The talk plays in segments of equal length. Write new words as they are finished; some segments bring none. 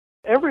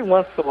every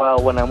once in a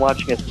while when I'm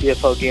watching a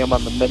CFL game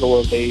on the middle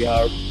of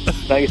a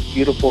nice,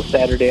 beautiful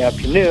Saturday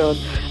afternoon,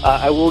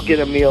 I will get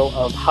a meal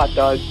of hot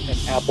dogs and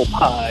apple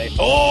pie.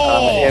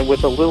 And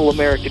with a little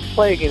American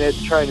flag in it,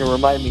 trying to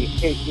remind me,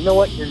 hey, you know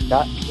what? You're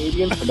not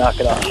Canadian, so knock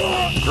it off.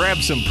 Grab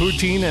some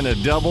poutine and a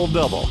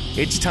double-double.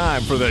 It's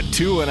time for the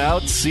 2 and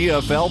Out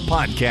CFL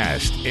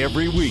Podcast.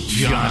 Every week,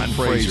 John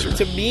Fraser.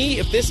 To me,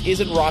 if this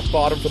isn't rock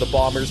bottom for the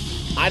Bombers,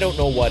 I don't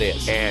know what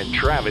is. And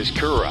Travis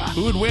Currah.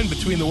 Who would win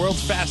between the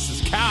world's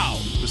fastest cow,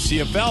 the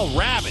CFL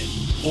Rabbit,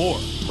 or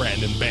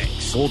Brandon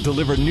Banks? We'll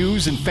deliver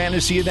news and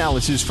fantasy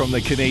analysis from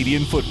the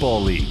Canadian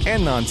Football League.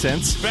 And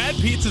nonsense. Bad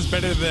pizza's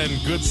better than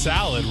good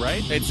salad,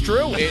 right? It's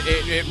true.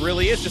 It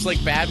really is. Just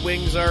like bad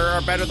wings are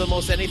better than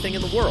most anything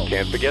in the world.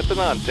 Can't forget the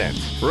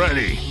nonsense.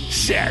 Ready,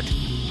 set,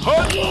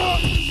 hunt!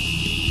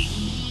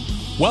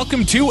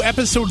 Welcome to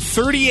episode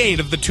 38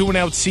 of the 2 and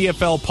Out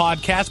CFL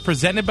podcast,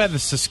 presented by the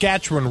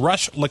Saskatchewan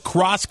Rush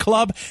Lacrosse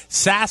Club,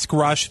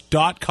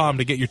 saskrush.com,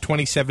 to get your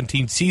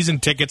 2017 season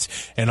tickets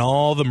and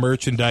all the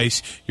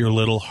merchandise your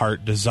little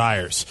heart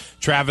desires.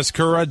 Travis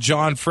Currah,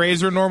 John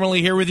Fraser,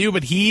 normally here with you,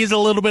 but he is a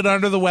little bit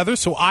under the weather,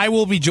 so I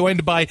will be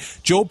joined by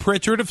Joe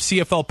Pritchard of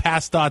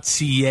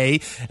CFLpass.ca,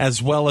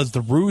 as well as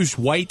the Rouge,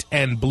 White,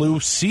 and Blue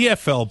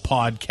CFL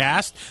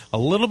podcast. A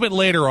little bit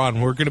later on,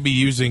 we're going to be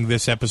using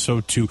this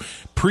episode to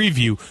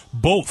preview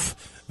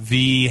both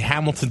the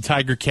Hamilton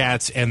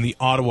TiCats and the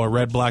Ottawa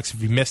REDBLACKS.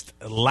 If you missed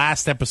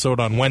last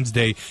episode on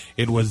Wednesday,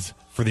 it was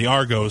for the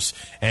Argos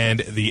and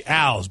the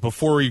Owls.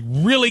 Before we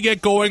really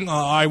get going,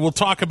 I will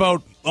talk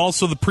about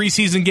also the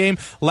preseason game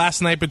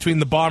last night between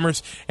the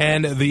Bombers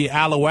and the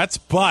Alouettes,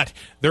 but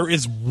there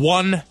is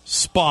one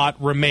spot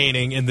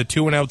remaining in the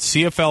 2 and Out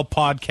CFL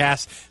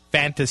podcast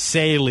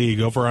Fantasy League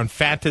over on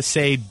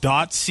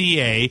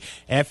fantasy.ca,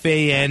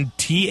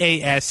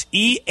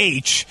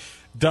 fantaseh.ca.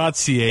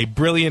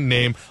 Brilliant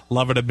name.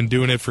 Love it. I've been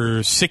doing it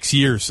for 6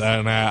 years,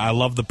 and I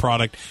love the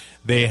product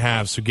they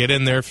have. So get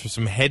in there for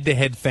some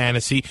head-to-head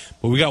fantasy.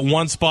 But we got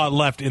one spot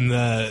left in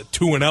the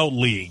 2 and Out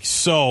League.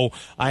 So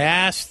I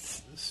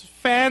asked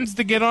fans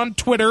to get on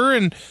Twitter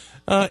and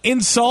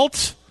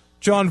insult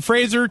John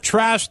Fraser,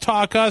 trash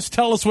talk us,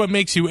 tell us what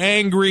makes you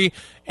angry,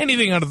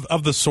 anything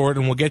of the sort,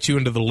 and we'll get you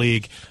into the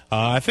league.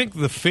 I think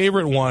the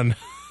favorite one,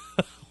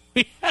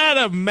 we had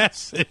a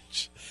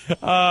message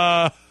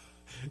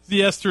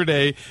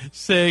yesterday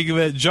saying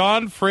that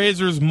John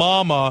Fraser's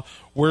mama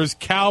wears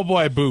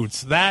cowboy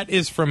boots. That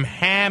is from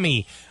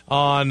Hammy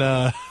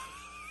on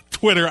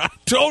Twitter. I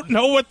don't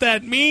know what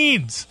that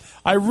means.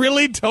 I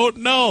really don't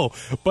know,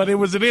 but it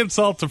was an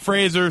insult to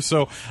Fraser,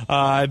 so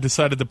I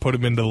decided to put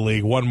him into the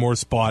league. One more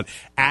spot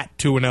at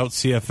 2 and Out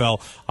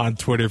CFL on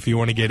Twitter if you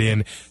want to get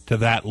in to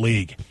that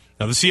league.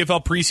 Now, the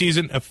CFL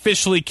preseason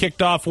officially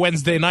kicked off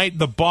Wednesday night,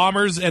 the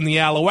Bombers and the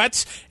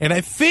Alouettes, and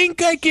I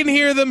think I can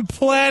hear them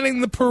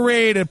planning the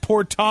parade at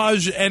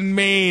Portage and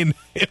Maine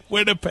in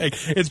Winnipeg.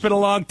 It's been a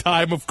long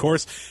time, of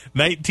course,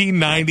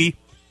 1990.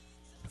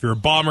 If you're a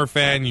Bomber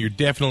fan, you're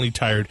definitely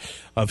tired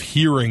of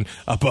hearing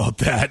about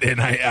that, and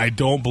I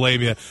don't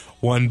blame you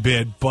one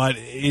bit, but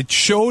it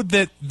showed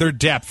that their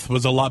depth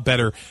was a lot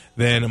better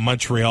than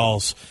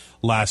Montreal's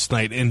last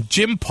night. And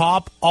Jim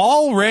Popp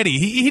already,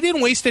 he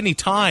didn't waste any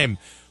time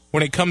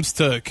when it comes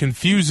to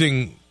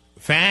confusing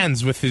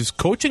fans with his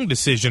coaching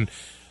decision.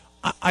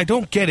 I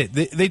don't get it.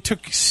 They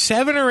took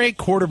 7 or 8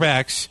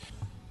 quarterbacks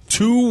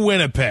to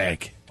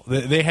Winnipeg.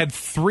 They had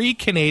 3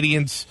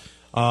 Canadians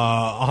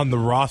on the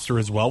roster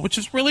as well, which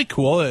is really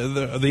cool.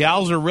 The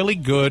Owls are really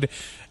good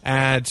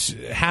at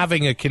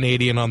having a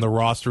Canadian on the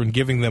roster and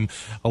giving them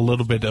a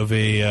little bit of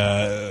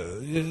CFL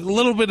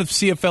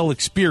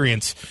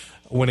experience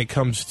when it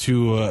comes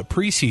to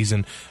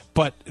preseason.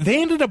 But they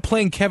ended up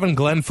playing Kevin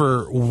Glenn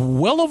for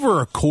well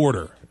over a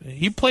quarter.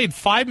 He played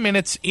 5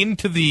 minutes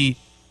into the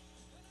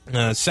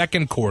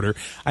second quarter.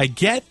 I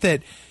get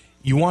that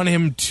you want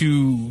him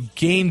to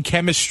gain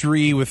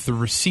chemistry with the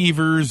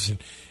receivers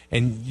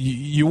and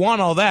you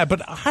want all that,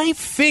 but I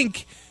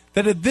think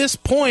that at this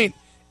point,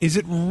 is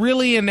it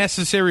really a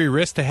necessary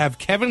risk to have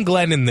Kevin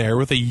Glenn in there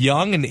with a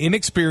young and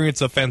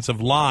inexperienced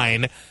offensive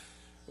line,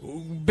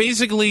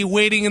 basically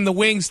waiting in the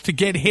wings to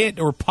get hit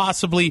or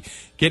possibly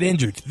get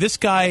injured? This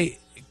guy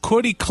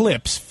could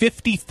eclipse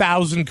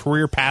 50,000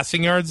 career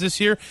passing yards this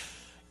year.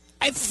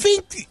 I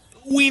think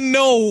we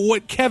know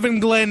what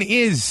Kevin Glenn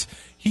is.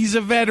 He's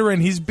a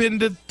veteran. He's been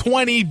to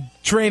 20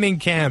 training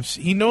camps.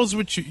 He knows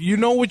what you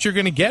know what you're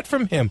going to get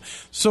from him.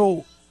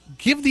 So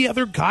give the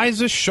other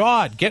guys a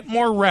shot. Get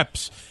more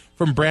reps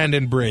from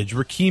Brandon Bridge,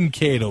 Rakeem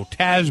Cato,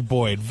 Taj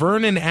Boyd,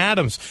 Vernon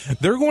Adams.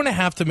 They're going to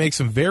have to make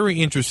some very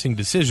interesting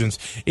decisions.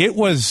 It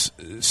was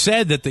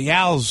said that the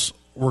Owls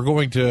were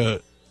going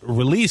to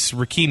release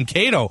Rakeem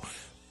Cato,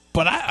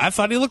 but I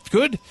thought he looked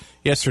good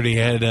yesterday. He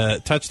had a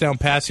touchdown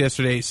pass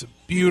yesterday. It's a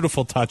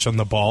beautiful touch on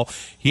the ball.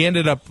 He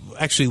ended up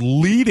actually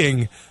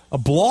leading a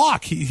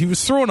block. He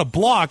was throwing a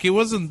block. It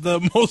wasn't the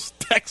most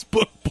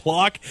textbook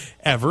block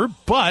ever,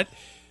 but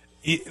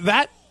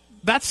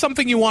that's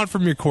something you want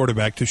from your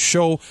quarterback, to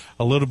show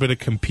a little bit of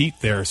compete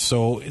there.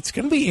 So it's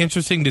going to be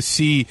interesting to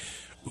see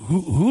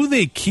who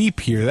they keep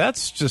here.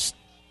 That's just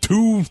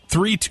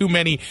 3 too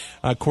many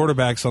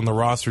quarterbacks on the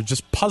roster.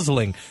 Just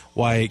puzzling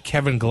why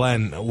Kevin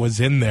Glenn was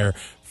in there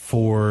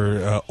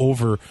for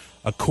over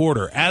a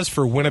quarter. As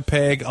for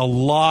Winnipeg, a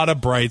lot of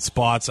bright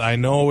spots. I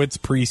know it's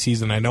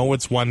preseason. I know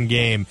it's one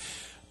game.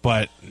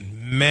 But,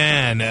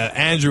 man,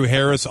 Andrew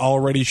Harris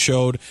already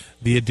showed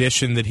the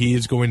addition that he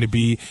is going to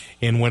be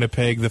in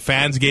Winnipeg. The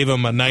fans gave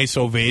him a nice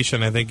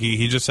ovation. I think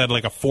he just had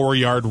like a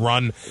 4-yard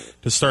run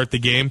to start the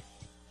game.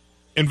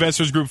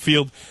 Investors Group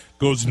Field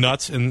goes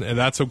nuts, and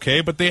that's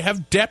okay. But they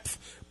have depth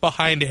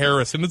behind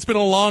Harris, and it's been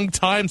a long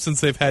time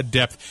since they've had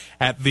depth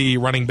at the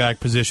running back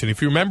position.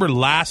 If you remember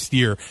last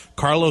year,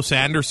 Carlos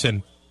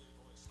Anderson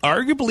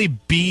arguably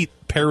beat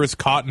Paris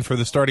Cotton for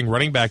the starting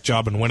running back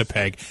job in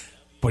Winnipeg,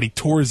 but he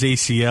tore his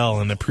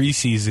ACL in the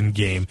preseason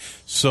game,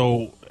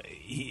 so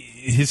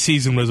his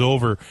season was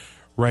over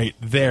right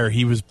there.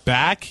 He was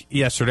back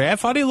yesterday. I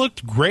thought he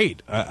looked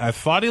great. I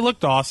thought he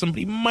looked awesome, but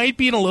he might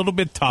be in a little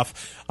bit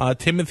tough.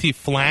 Timothy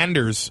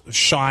Flanders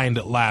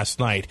shined last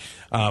night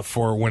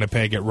for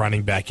Winnipeg at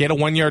running back. He had a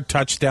 1-yard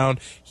touchdown.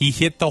 He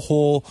hit the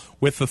hole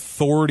with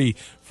authority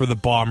for the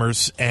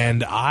Bombers,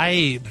 and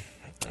I'm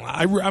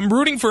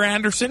rooting for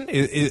Anderson.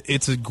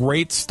 It's a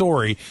great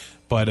story,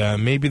 but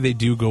maybe they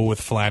do go with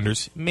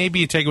Flanders. Maybe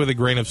you take it with a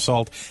grain of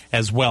salt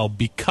as well,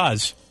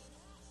 because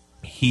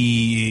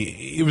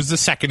it was the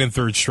second and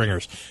third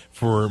stringers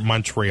for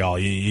Montreal.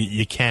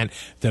 You can't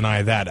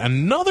deny that.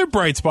 Another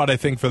bright spot, I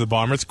think, for the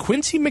Bombers,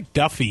 Quincy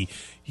McDuffie.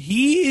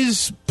 He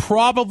is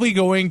probably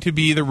going to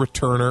be the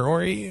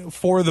returner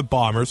for the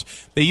Bombers.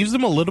 They used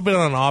him a little bit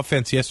on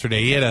offense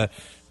yesterday. He had a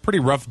pretty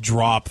rough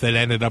drop that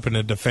ended up in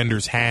a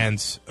defender's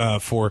hands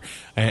for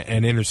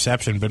an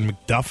interception. But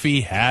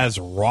McDuffie has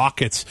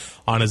rockets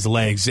on his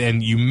legs,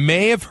 and you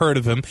may have heard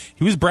of him.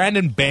 He was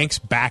Brandon Banks'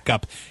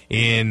 backup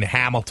in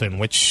Hamilton,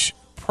 which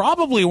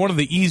probably one of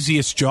the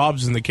easiest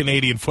jobs in the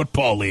Canadian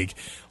Football League.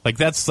 Like,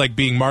 that's like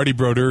being Marty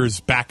Brodeur's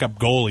backup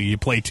goalie. You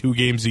play 2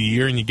 games a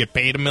year and you get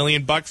paid $1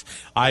 million.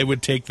 I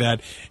would take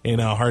that in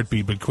a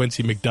heartbeat. But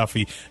Quincy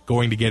McDuffie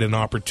going to get an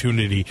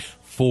opportunity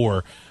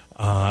for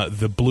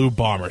the Blue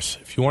Bombers.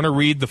 If you want to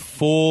read the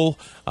full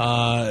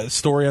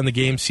story on the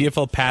game,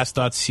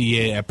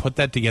 CFLpass.ca. I put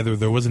that together.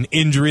 There was an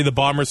injury the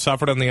Bombers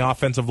suffered on the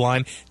offensive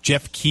line.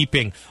 Jeff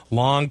Keeping,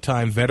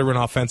 longtime veteran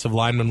offensive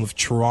lineman with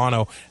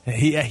Toronto.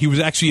 He was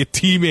actually a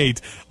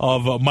teammate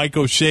of Mike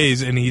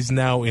O'Shea's, and he's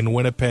now in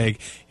Winnipeg.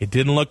 It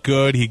didn't look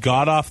good. He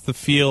got off the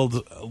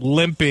field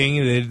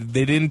limping.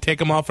 They didn't take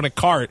him off in a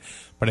cart,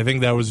 but I think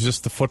that was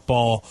just the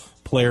football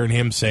player in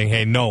him saying,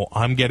 hey, no,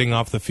 I'm getting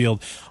off the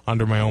field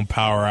under my own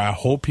power. I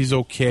hope he's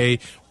okay.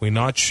 We're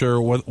not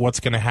sure what's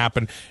going to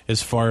happen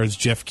as far as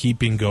Jeff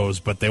Keeping goes,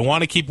 but they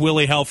want to keep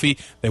Willie healthy.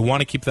 They want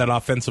to keep that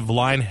offensive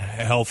line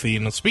healthy.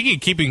 And speaking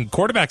of keeping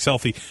quarterbacks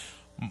healthy,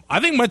 I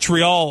think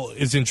Montreal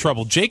is in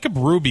trouble. Jacob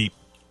Ruby,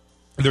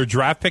 their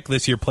draft pick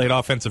this year, played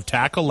offensive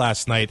tackle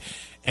last night,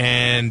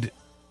 and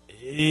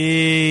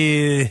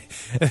there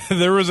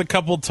was a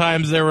couple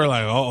times they were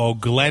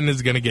like, Glenn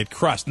is going to get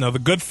crushed. Now, the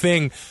good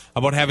thing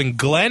about having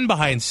Glenn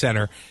behind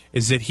center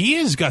is that he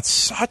has got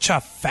such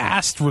a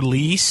fast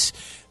release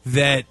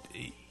that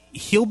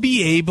he'll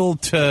be able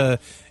to,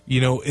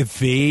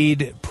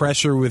 evade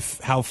pressure with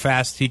how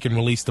fast he can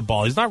release the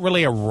ball. He's not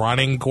really a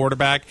running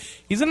quarterback.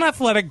 He's an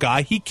athletic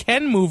guy. He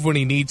can move when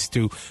he needs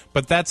to,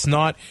 but that's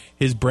not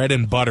his bread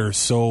and butter.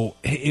 So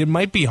it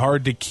might be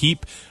hard to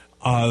keep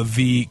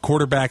the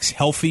quarterbacks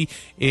healthy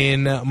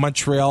in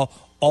Montreal.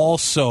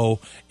 Also,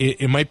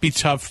 it might be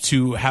tough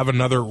to have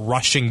another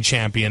rushing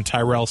champion.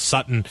 Tyrell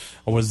Sutton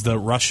was the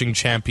rushing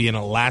champion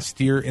last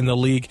year in the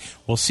league.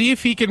 We'll see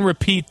if he can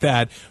repeat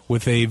that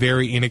with a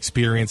very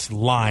inexperienced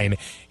line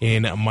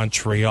in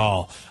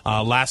Montreal.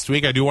 Last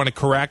week, I do want to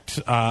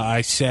correct.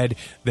 I said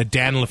that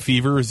Dan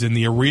Lefevre is in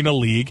the Arena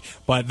League,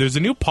 but there's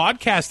a new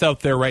podcast out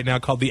there right now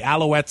called the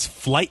Alouettes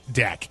Flight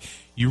Deck.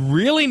 You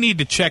really need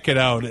to check it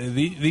out.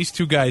 These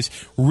two guys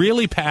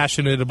really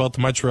passionate about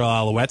the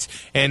Montreal Alouettes.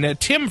 And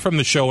Tim from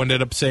the show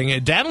ended up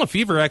saying Dan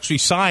Lefevre actually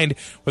signed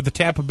with the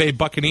Tampa Bay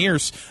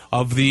Buccaneers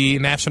of the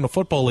National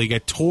Football League. I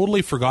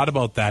totally forgot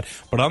about that.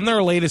 But on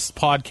their latest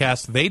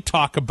podcast, they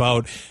talk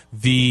about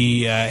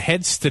the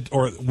head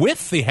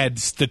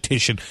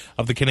statistician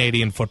of the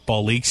Canadian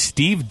Football League,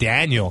 Steve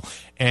Daniel.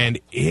 And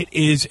it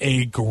is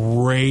a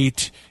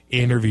great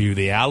interview.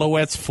 The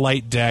Alouettes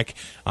Flight Deck.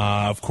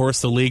 Of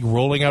course, the league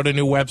rolling out a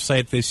new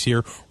website this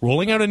year,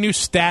 rolling out a new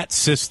stat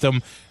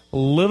system. A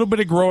little bit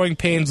of growing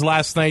pains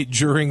last night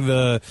during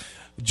the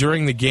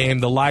game.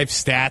 The live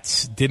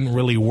stats didn't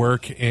really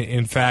work.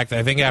 In fact,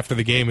 I think after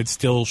the game it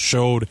still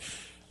showed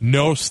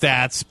no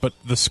stats but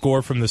the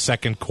score from the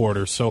second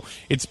quarter. So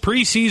it's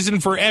preseason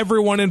for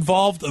everyone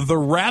involved. The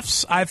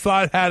refs, I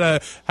thought,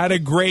 had a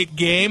great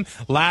game.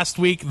 Last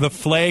week the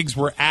flags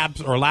were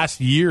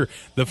last year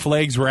the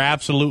flags were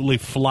absolutely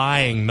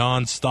flying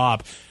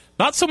nonstop.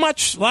 Not so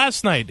much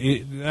last night.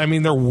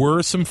 There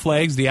were some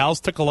flags. The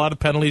Owls took a lot of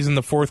penalties in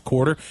the fourth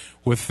quarter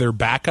with their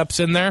backups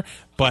in there,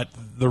 but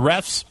the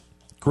refs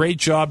great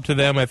job to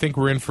them. I think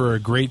we're in for a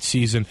great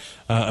season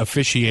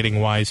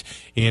officiating-wise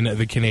in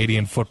the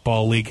Canadian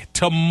Football League.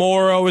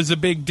 Tomorrow is a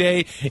big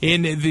day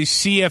in the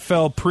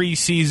CFL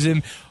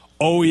preseason.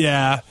 Oh,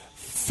 yeah.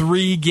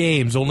 3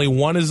 games. Only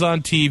one is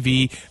on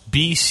TV.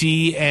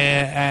 BC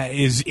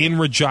is in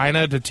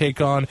Regina to take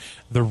on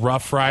the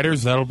Rough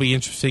Riders. That'll be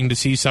interesting to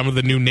see some of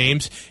the new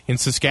names in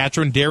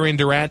Saskatchewan. Darian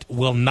Durant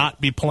will not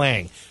be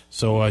playing.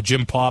 So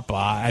Jim Popp,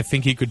 I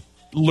think he could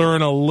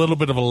learn a little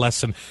bit of a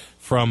lesson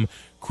from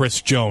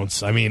Chris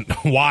Jones. I mean,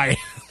 why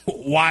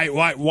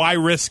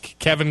risk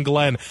Kevin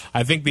Glenn?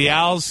 I think the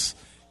Owls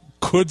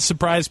could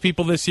surprise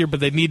people this year, but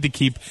they need to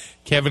keep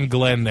Kevin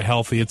Glenn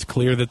healthy. It's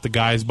clear that the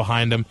guys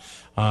behind him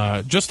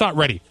just not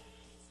ready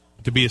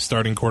to be a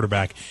starting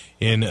quarterback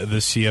in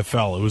the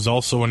CFL. It was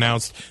also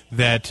announced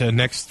that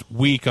next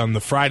week on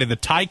the Friday, the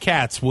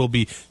TiCats will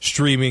be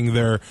streaming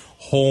their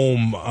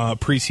home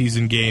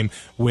preseason game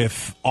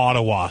with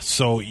Ottawa.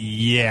 So,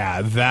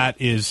 yeah, that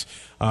is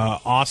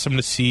awesome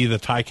to see the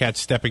TiCats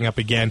stepping up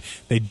again.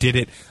 They did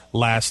it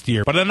last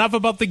year. But enough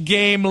about the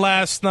game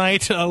last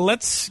night.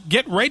 Let's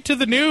get right to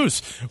the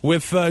news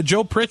with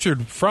Joe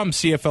Pritchard from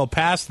CFL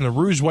Past and the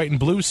Rouge, White, and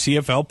Blue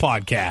CFL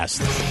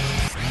Podcast.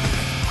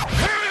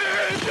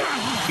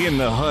 In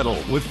the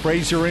Huddle with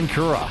Fraser and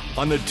Currah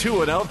on the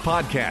 2 and Out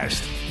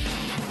Podcast.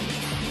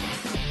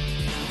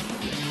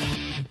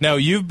 Now,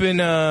 you've been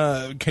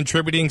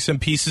contributing some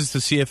pieces to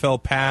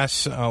CFL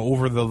Pass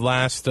over the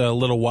last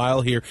little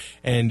while here,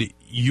 and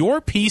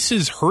your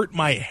pieces hurt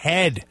my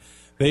head.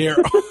 They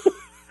are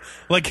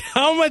like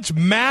how much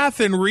math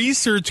and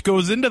research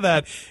goes into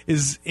that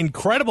is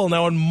incredible.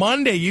 Now, on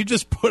Monday, you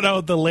just put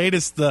out the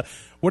latest, the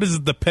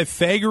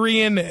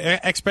Pythagorean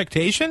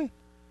expectation?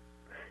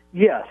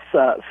 Yes.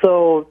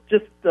 So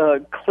just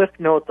cliff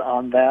notes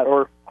on that,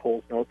 or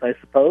Cole's notes, I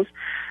suppose.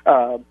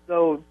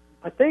 So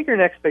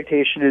Pythagorean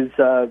expectation is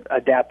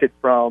adapted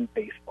from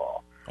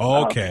baseball.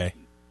 Okay.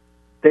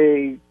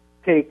 They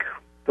take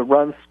the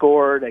runs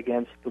scored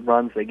against the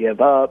runs they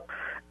give up,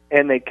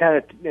 and they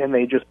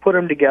just put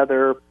them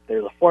together.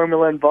 There's a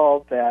formula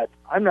involved that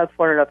I'm not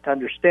smart enough to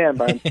understand,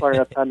 but I'm smart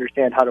enough to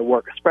understand how to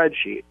work a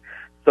spreadsheet.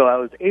 So I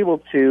was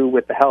able to,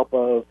 with the help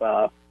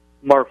of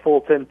Mark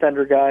Fulton,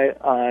 Fender guy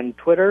on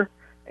Twitter,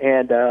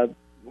 and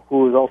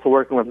who is also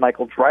working with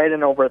Michael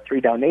Dryden over at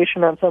 3 Down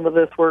Nation on some of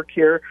this work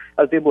here.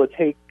 I was able to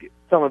take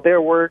some of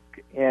their work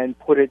and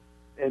put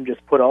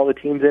all the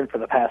teams in for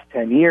the past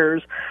 10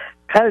 years,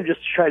 kind of just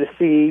to try to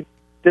see,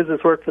 does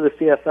this work for the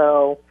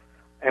CFL,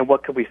 and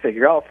what could we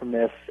figure out from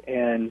this?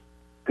 And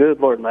good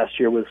Lord, last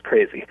year was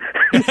crazy.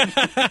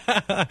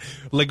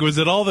 Like, was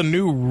it all the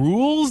new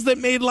rules that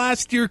made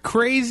last year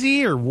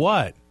crazy, or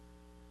what?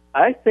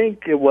 I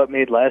think what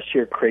made last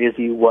year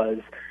crazy was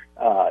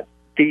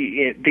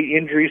the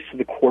injuries to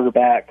the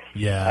quarterbacks.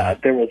 Yeah.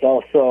 There was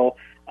also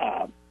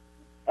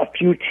a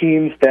few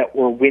teams that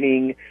were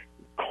winning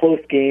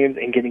close games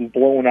and getting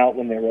blown out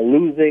when they were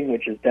losing,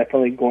 which is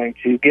definitely going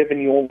to,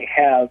 given you only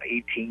have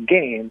 18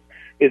 games,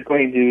 is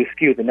going to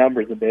skew the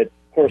numbers a bit.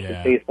 Of course,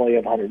 with baseball, you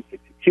have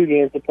 162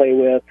 games to play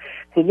with.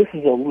 So this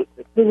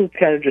is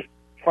kind of just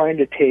trying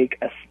to take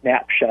a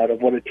snapshot of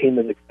what a team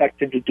is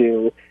expected to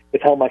do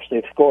with how much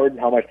they've scored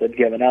and how much they've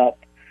given up.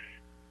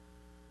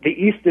 The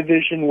East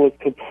Division was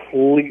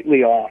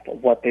completely off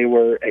of what they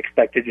were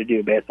expected to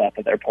do based off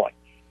of their points.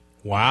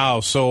 Wow.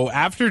 So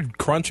after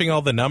crunching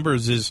all the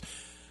numbers,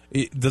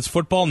 does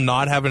football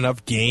not have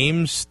enough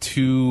games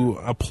to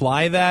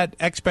apply that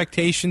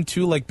expectation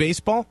to, like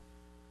baseball?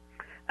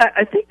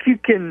 I think you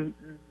can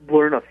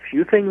learn a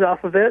few things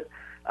off of it.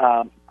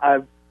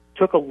 I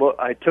took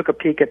a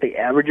peek at the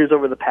averages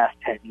over the past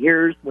 10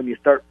 years. When you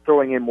start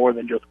throwing in more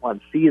than just one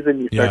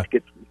season, you start to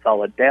get some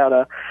solid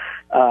data.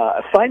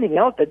 Finding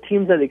out that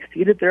teams that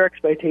exceeded their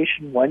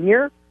expectation one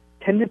year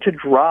tended to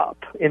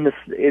drop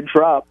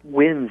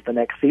wins the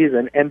next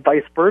season, and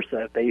vice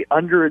versa. If they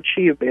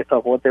underachieved based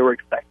off what they were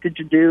expected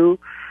to do,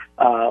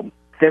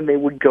 then they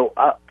would go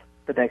up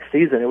the next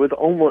season.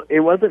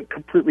 It wasn't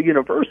completely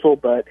universal,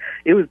 but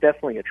it was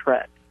definitely a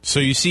trend. So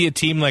you see a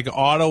team like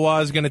Ottawa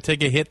is going to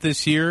take a hit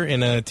this year,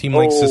 and a team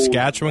like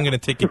Saskatchewan going to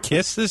take a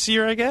kiss this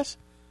year, I guess?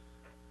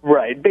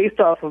 Right, based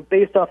off of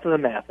the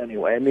math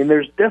anyway. I mean,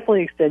 there's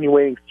definitely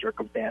extenuating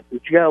circumstances.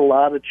 You got a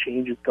lot of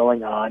changes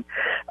going on,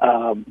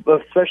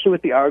 but especially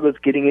with the Argos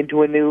getting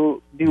into a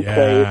new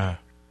place.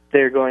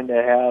 They're going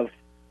to have,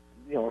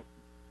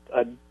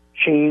 a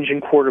change in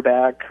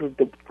quarterback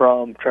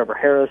from Trevor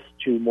Harris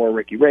to more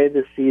Ricky Ray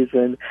this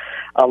season,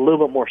 a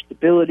little bit more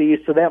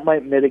stability, so that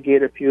might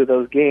mitigate a few of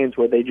those games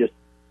where they just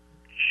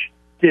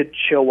did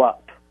show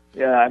up.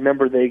 Yeah, I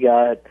remember they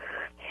got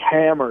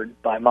hammered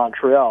by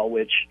Montreal,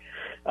 which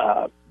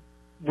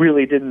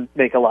really didn't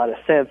make a lot of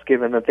sense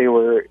given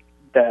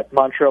that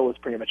Montreal was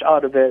pretty much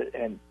out of it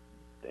and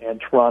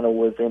Toronto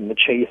was in the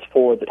chase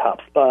for the top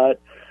spot.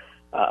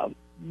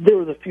 There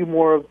was a few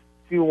more.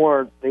 They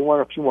won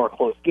a few more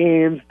close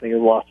games. They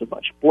lost a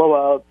bunch of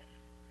blowouts.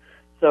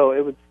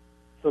 So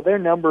their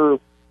number,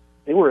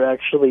 they were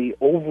actually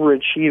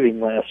overachieving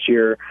last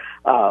year.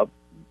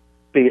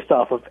 based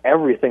off of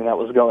everything that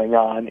was going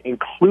on,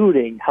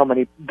 including how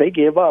many they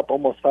gave up,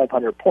 almost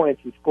 500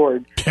 points, and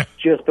scored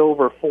just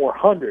over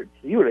 400.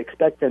 So you would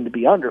expect them to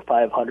be under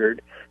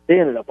 500. They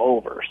ended up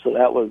over, so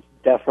that was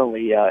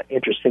definitely an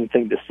interesting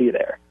thing to see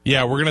there.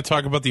 Yeah, we're going to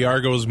talk about the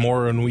Argos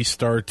more when we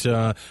start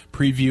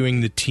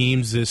previewing the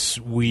teams this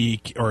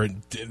week, or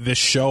this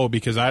show,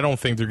 because I don't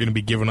think they're going to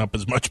be giving up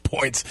as much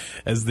points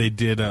as they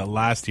did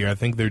last year. I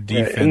think their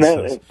defense...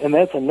 And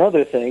that's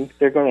another thing.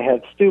 They're going to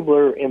have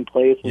Stubler in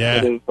place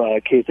instead of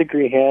Kasich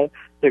Grehan.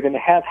 They're going to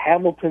have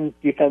Hamilton's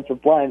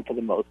defensive line for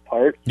the most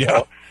part.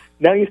 So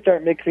now you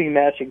start mixing and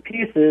matching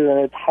pieces,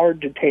 and it's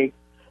hard to take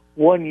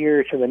one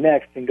year to the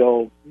next and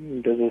go,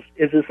 because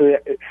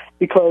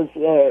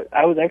we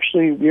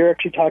were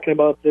actually talking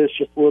about this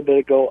just a little bit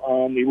ago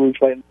on the Rouge,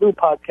 White, and Blue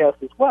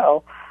podcast as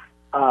well.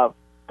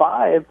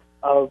 5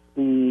 of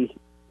the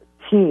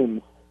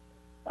teams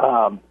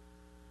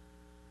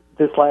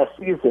this last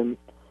season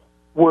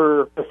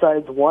were,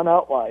 besides one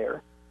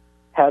outlier,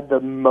 had the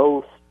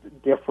most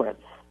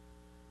difference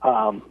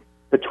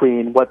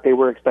between what they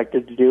were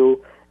expected to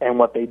do and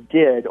what they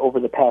did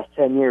over the past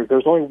 10 years.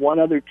 There's only one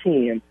other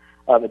team,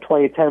 the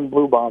 2010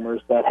 Blue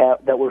Bombers,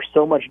 that were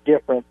so much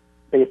different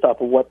based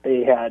off of what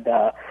they had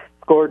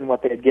scored and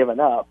what they had given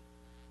up.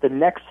 The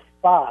next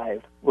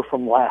 5 were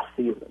from last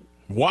season.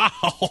 Wow.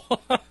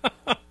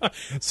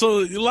 So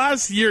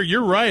last year,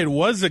 you're right, it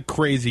was a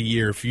crazy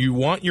year. If you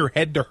want your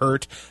head to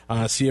hurt,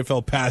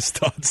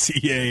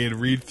 CFLpass.ca and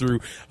read through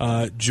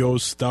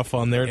Joe's stuff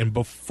on there. And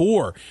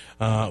before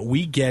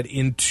we get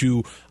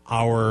into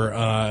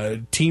our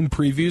team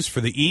previews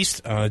for the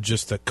East,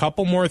 just a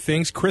couple more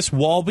things. Chris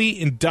Walby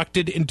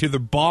inducted into the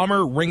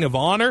Bomber Ring of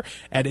Honor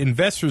at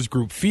Investors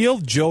Group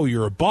Field. Joe,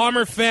 you're a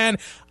Bomber fan.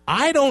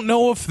 I don't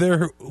know if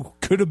there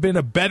could have been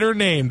a better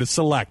name to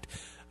select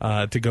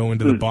to go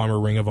into the Bomber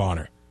Ring of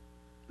Honor.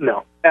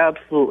 No,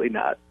 absolutely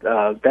not.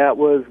 That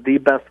was the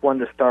best one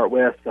to start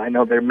with. I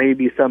know there may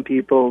be some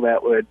people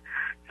that would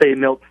say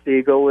Milt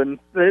Stegall, and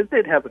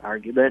they'd have an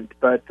argument,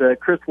 but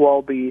Chris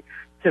Walby,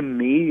 to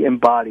me,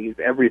 embodies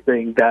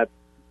everything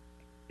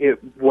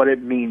what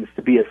it means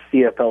to be a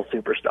CFL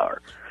superstar.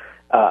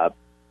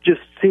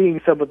 Just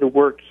seeing some of the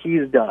work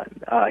he's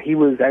done. He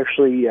was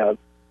actually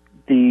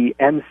the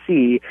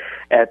MC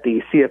at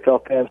the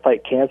CFL Fans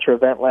Fight Cancer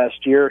event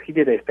last year. He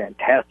did a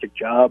fantastic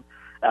job.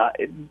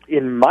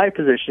 In my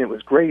position, it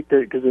was great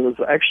because it was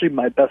actually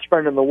my best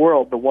friend in the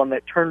world, the one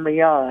that turned me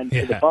on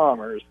to the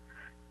Bombers,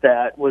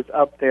 that was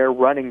up there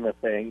running the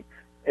thing.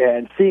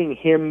 And seeing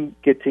him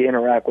get to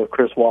interact with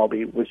Chris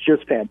Walby was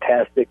just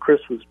fantastic.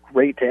 Chris was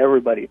great to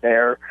everybody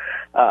there.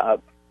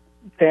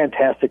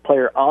 Fantastic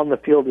player on the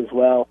field as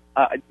well.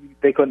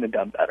 They couldn't have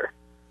done better.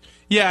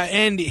 Yeah,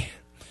 and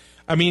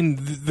I mean,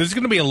 there's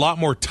going to be a lot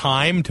more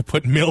time to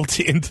put Milt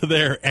into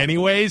there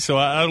anyway, so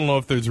I don't know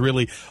if there's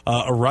really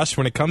a rush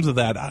when it comes to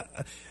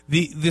that.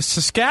 The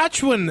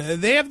Saskatchewan,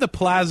 they have the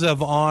Plaza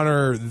of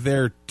Honor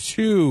there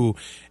too,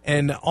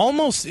 and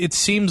almost it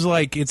seems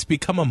like it's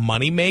become a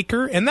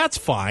moneymaker, and that's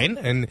fine.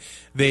 And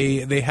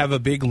they have a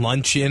big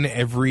luncheon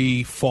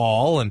every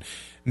fall, and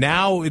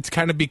now it's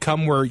kind of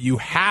become where you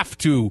have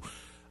to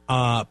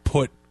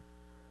put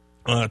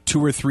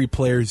 2 or 3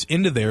 players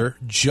into there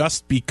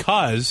just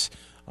because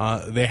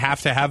they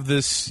have to have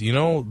this,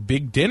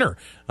 big dinner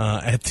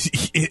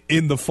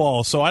in the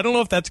fall. So I don't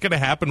know if that's going to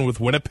happen with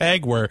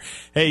Winnipeg, where,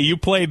 hey, you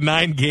played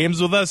 9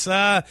 games with us,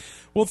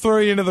 we'll throw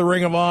you into the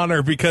Ring of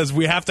Honor because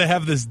we have to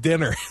have this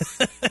dinner.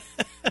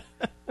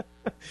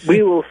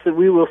 We will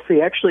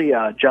see. Actually,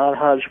 John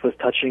Hodge was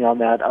touching on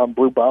that on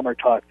Blue Bomber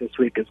Talk this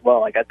week as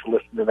well. I got to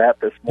listen to that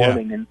this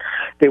morning, and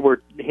they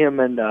were him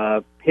and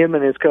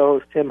his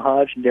co-host Tim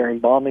Hodge and Darren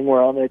Bombing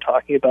were on there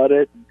talking about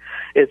it.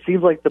 It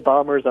seems like the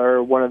Bombers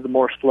are one of the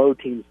more slow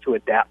teams to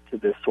adapt to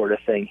this sort of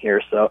thing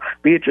here, so it'll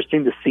be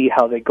interesting to see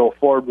how they go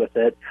forward with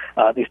it.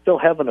 They still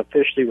haven't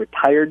officially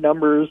retired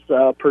numbers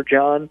per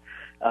John,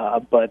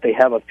 but they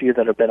have a few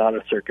that have been out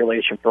of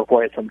circulation for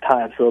quite some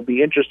time. So it'll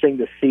be interesting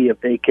to see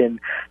if they can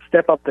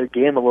step up their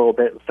game a little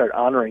bit and start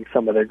honoring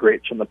some of their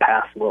greats from the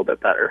past a little bit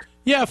better.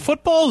 Yeah,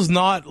 football is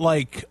not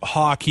like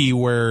hockey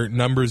where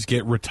numbers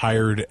get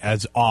retired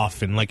as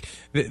often. Like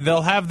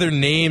they'll have their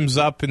names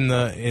up in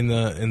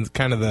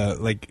kind of the,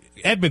 like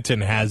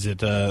Edmonton has it,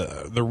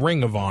 the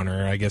Ring of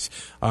Honor, I guess,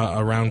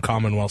 around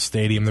Commonwealth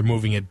Stadium. They're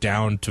moving it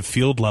down to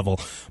field level,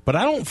 but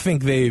I don't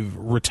think they've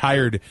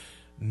retired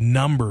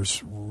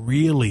numbers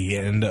really.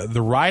 And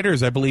the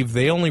Riders, I believe,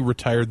 they only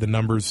retired the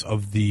numbers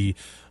of the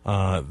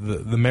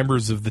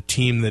members of the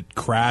team that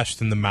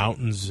crashed in the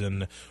mountains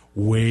and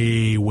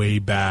way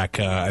back.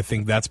 I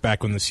think that's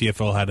back when the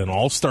CFL had an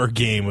all-star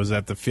game, was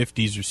at the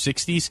 50s or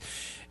 60s,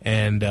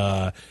 and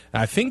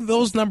I think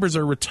those numbers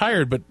are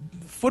retired. But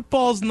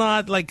football's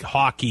not like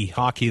hockey.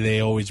 Hockey,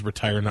 they always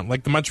retire.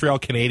 Like the Montreal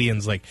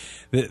Canadiens, like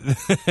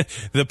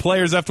the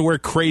players have to wear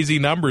crazy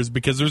numbers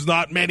because there's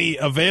not many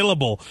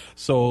available.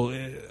 So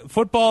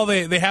football,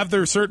 they have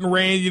their certain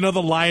range. You know,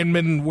 the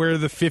linemen wear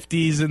the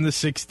 50s and the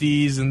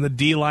 60s, and the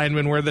D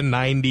linemen wear the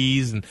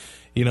 90s, and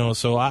you know,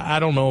 so I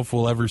don't know if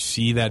we'll ever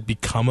see that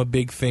become a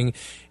big thing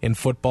in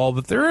football,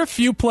 but there are a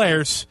few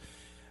players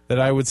that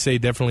I would say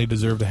definitely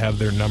deserve to have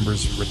their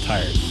numbers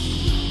retired.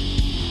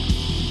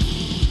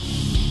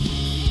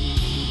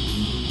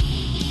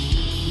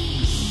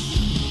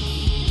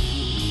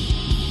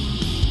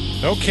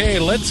 Okay,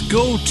 let's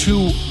go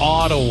to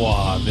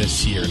Ottawa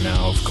this year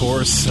now. Of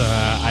course,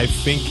 I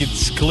think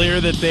it's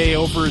clear that they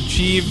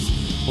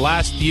overachieved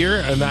last year,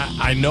 and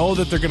I know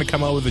that they're going to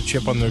come out with a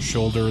chip on their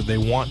shoulder. They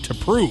want to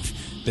prove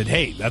that,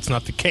 hey, that's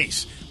not the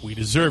case. We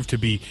deserve to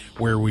be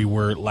where we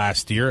were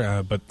last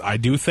year, but I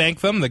do thank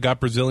them. They got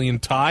Brazilian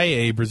tie,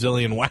 a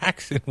Brazilian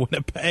wax in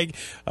Winnipeg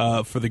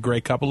for the Grey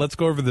Couple. Let's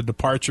go over the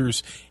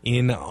departures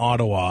in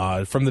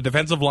Ottawa. From the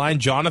defensive line,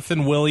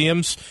 Jonathan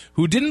Williams,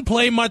 who didn't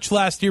play much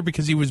last year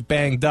because he was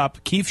banged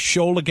up. Keith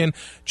Sholigan,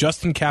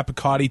 Justin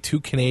Capicotti,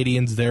 two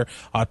Canadians there.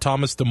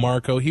 Thomas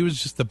DeMarco, he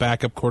was just the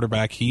backup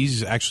quarterback.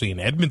 He's actually in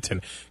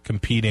Edmonton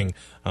competing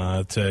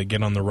to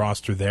get on the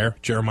roster there.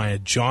 Jeremiah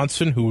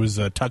Johnson, who was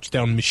a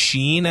touchdown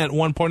machine at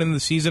one point in the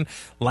season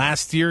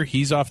last year,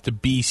 he's off to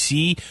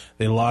BC.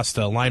 They lost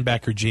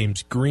linebacker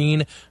James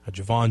Green.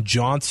 Javon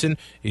Johnson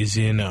is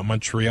in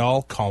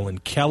Montreal. Colin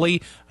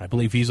Kelly, I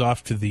believe he's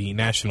off to the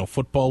National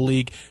Football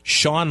League.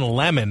 Sean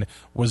Lemon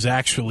was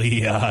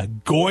actually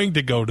going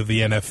to go to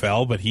the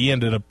NFL, but he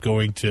ended up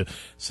going to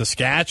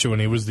Saskatchewan.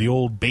 He was the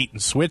old bait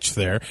and switch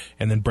there.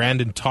 And then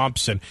Brandon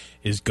Thompson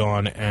is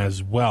gone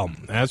as well.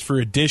 As for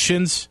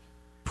additions,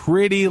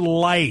 pretty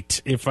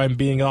light, if I'm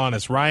being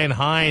honest. Ryan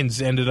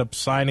Hines ended up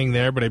signing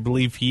there, but I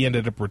believe he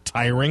ended up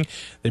retiring.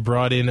 They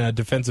brought in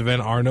defensive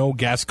end Arnaud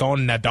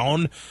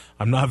Gascon-Nadon.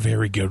 I'm not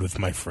very good with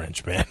my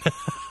French, man.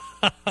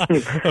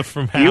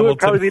 From Hamilton. You would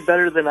probably be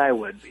better than I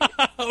would be.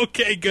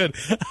 Okay, good.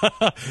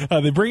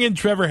 They bring in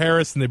Trevor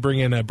Harris, and they bring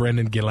in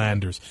Brendan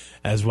Gillanders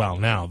as well.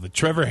 Now, the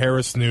Trevor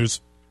Harris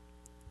news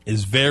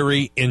is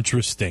very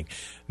interesting.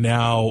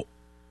 Now,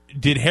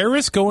 did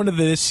Harris go into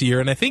this year,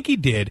 and I think he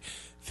did,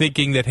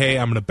 thinking that, hey,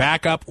 I'm going to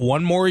back up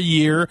one more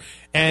year,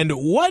 and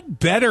what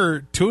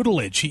better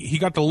tutelage? He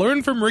got to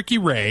learn from Ricky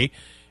Ray,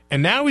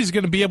 and now he's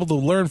going to be able to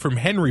learn from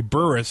Henry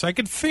Burris. I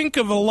could think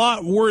of a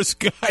lot worse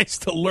guys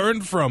to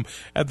learn from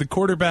at the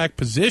quarterback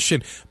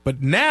position,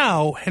 but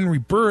now Henry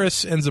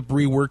Burris ends up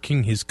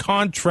reworking his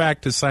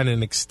contract to sign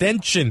an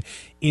extension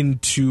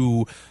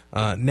into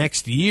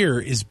next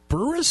year. Is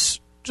Burris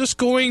just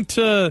going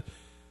to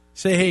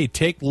say, hey,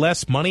 take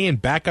less money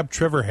and back up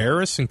Trevor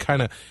Harris and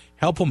kind of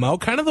help him out?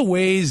 Kind of the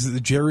ways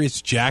that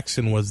Jarius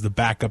Jackson was the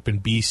backup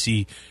in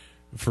BC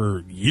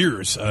for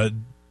years.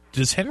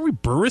 Does Henry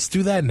Burris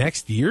do that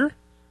next year?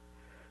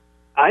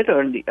 I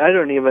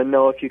don't even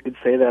know if you could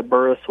say that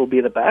Burris will be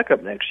the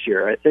backup next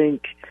year. I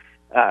think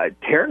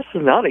Harris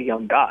is not a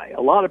young guy.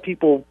 A lot of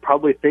people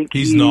probably think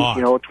he's not,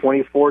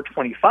 24,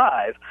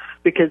 25,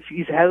 because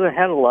he hasn't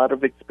had a lot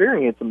of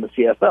experience in the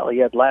CFL. He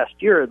had last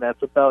year, and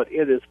that's about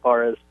it as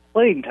far as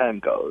playing time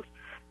goes.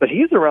 But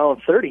he's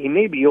around 30. He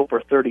may be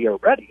over 30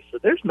 already. So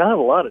there's not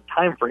a lot of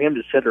time for him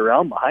to sit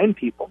around behind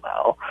people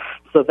now.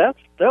 So that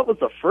was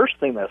the first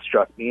thing that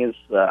struck me is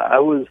I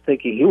was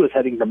thinking he was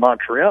heading to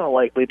Montreal,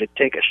 likely to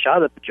take a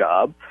shot at the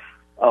job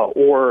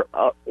or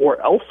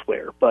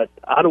elsewhere. But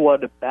Ottawa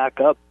to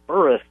back up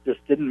Burris just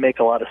didn't make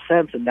a lot of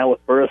sense. And now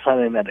with Burris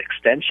signing that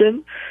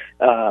extension,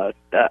 I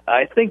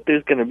think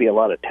there's going to be a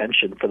lot of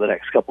tension for the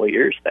next couple of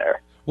years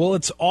there. Well,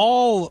 it's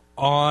all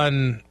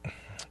on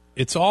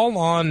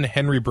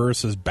Henry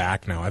Burris's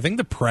back now. I think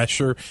the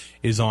pressure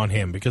is on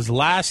him because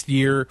last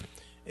year,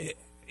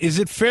 is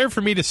it fair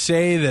for me to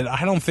say that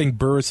I don't think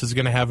Burris is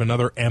going to have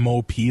another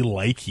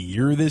MOP-like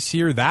year this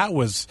year? I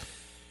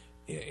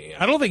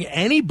don't think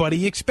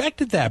anybody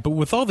expected that, but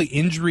with all the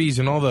injuries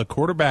and all the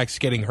quarterbacks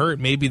getting hurt,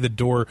 maybe the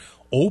door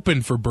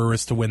opened for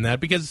Burris to win that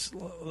because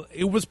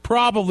it was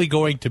probably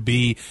going to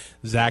be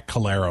Zach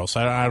Collaros.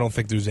 I don't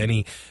think there's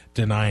any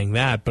denying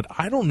that, but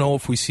I don't know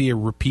if we see a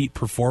repeat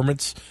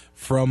performance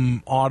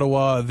from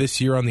Ottawa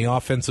this year on the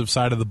offensive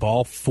side of the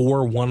ball.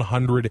 4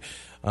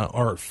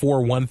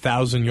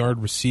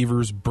 1,000-yard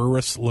receivers.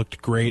 Burris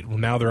looked great. Well,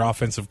 now their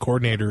offensive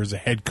coordinator is a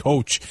head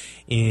coach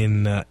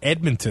in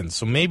Edmonton,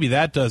 so maybe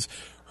that does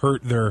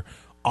hurt their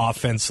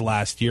offense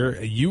last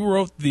year. You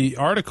wrote the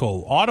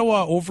article.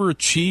 Ottawa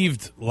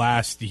overachieved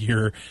last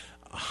year.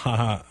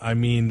 I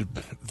mean,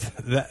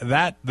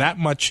 that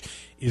much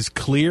is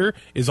clear.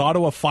 Is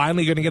Ottawa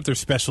finally going to get their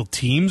special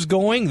teams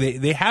going?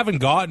 They haven't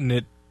gotten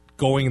it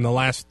going in the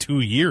last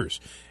 2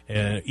 years.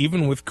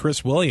 Even with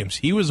Chris Williams,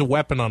 he was a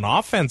weapon on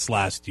offense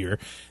last year.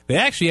 They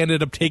actually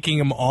ended up taking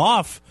him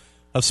off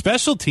of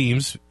special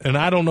teams, and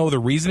I don't know the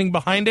reasoning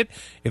behind it,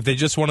 if they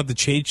just wanted to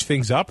change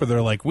things up, or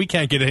they're like, we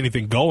can't get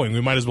anything going,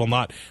 we might as well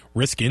not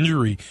risk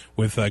injury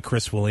with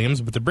Chris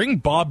Williams. But to bring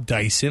Bob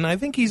Dyson, I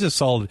think he's a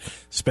solid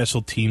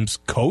special teams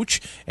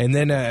coach. And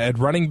then at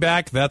running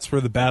back, that's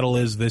where the battle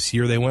is this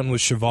year. They went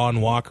with Siobhan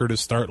Walker to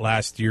start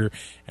last year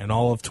and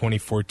all of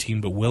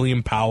 2014, but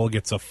William Powell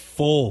gets a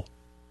full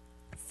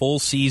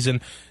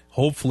season.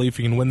 Hopefully, if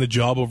he can win the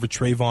job over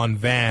Trayvon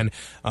Van.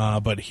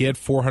 But he had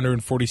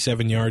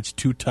 447 yards,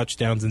 2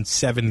 touchdowns in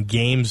 7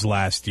 games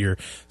last year,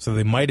 so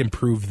they might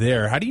improve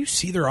there. How do you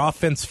see their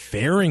offense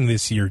faring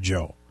this year,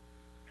 Joe?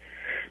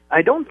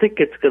 I don't think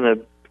it's going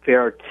to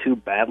fare too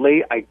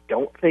badly. I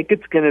don't think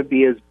it's going to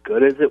be as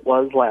good as it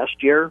was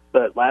last year,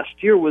 but last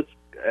year was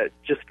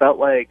just felt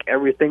like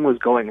everything was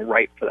going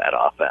right for that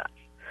offense.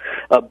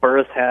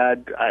 Burris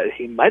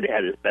he might have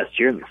had his best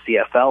year in the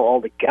CFL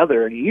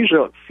altogether, and you usually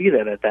don't see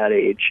that at that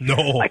age.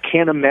 No. I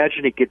can't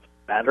imagine it gets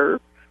better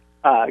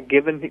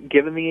given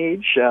the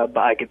age, but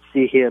I could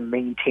see him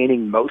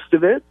maintaining most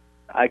of it.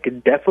 I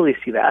could definitely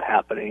see that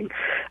happening.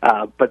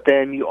 But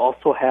then you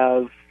also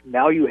have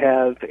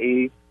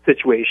a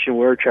situation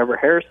where Trevor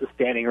Harris is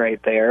standing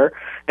right there,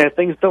 and if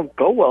things don't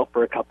go well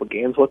for a couple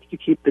games, what's to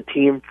keep the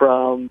team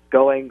from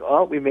going,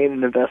 oh, we made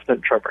an investment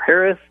in Trevor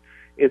Harris,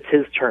 it's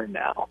his turn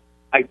now.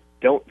 I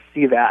don't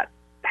see that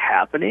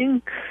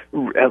happening,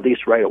 at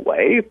least right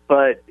away,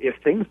 but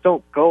if things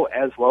don't go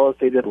as well as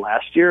they did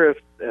last year,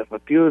 if a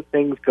few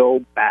things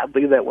go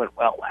badly that went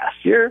well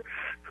last year,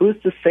 who's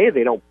to say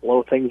they don't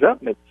blow things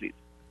up midseason?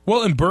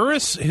 Well, and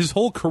Burris, his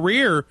whole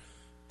career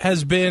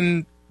has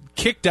been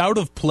kicked out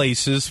of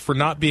places for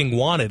not being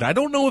wanted. I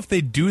don't know if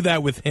they do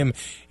that with him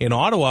in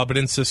Ottawa, but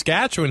in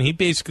Saskatchewan, he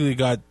basically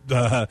got,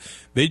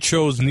 they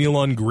chose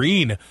Nealon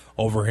Green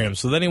over him.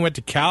 So then he went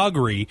to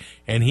Calgary,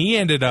 and he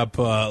ended up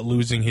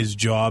losing his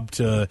job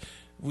to,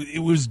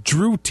 it was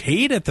Drew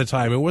Tate at the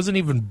time. It wasn't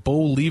even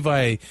Bo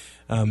Levi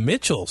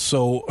Mitchell.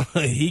 So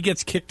he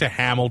gets kicked to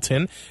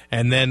Hamilton,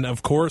 and then,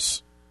 of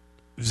course,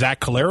 Zach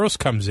Caleros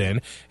comes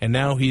in, and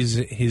now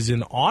he's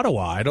in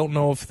Ottawa. I don't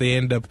know if they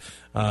end up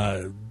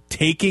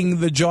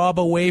taking the job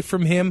away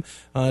from him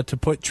to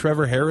put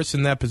Trevor Harris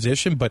in that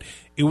position, but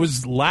it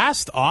was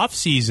last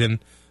offseason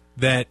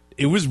that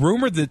it was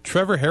rumored that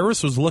Trevor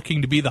Harris was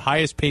looking to be the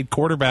highest paid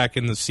quarterback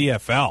in the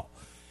CFL.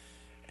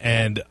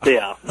 And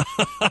yeah.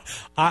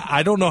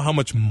 I don't know how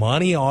much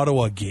money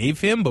Ottawa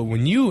gave him, but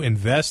when you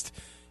invest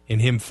in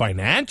him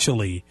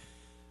financially,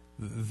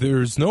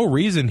 there's no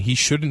reason he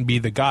shouldn't be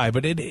the guy.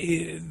 But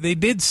they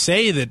did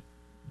say that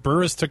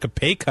Burris took a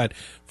pay cut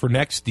for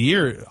next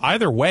year.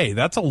 Either way,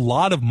 that's a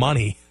lot of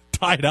money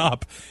tied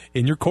up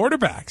in your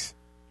quarterbacks.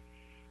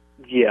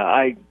 Yeah,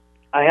 I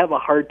have a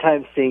hard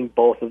time seeing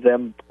both of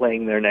them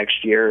playing there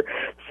next year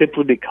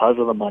simply because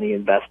of the money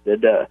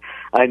invested.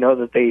 I know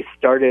that they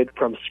started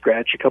from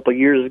scratch a couple of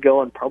years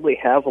ago and probably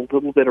have a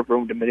little bit of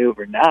room to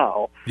maneuver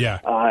now. Yeah.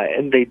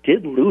 And they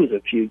did lose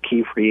a few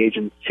key free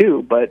agents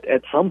too, but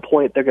at some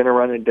point they're going to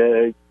run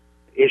into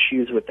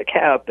issues with the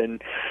cap,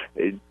 and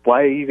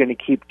why are you going to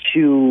keep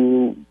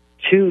two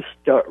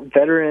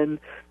veteran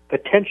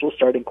potential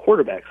starting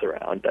quarterbacks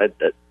around?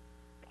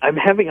 I'm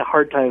having a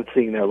hard time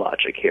seeing their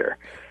logic here.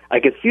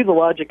 I could see the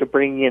logic of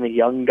bringing in a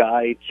young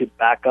guy to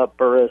back up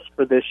Burris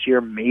for this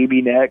year,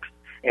 maybe next,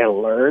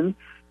 and learn.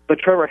 But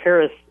Trevor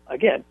Harris,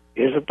 again,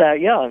 isn't that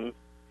young.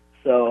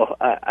 So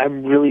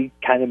I'm really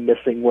kind of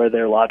missing where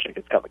their logic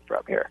is coming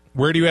from here.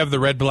 Where do you have the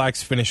Red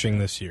Blacks finishing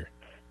this year?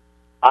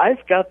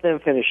 I've got them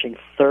finishing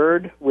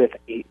third with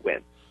 8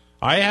 wins.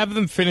 I have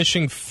them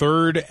finishing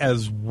third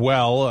as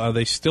well.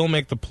 They still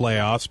make the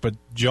playoffs, but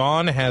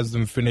John has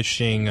them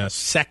finishing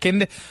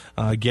second,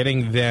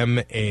 getting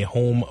them a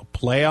home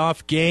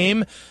playoff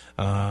game,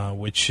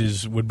 which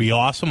would be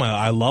awesome.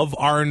 I love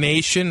our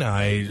nation.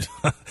 I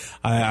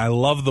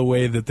love the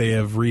way that they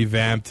have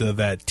revamped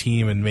that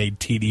team and made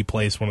TD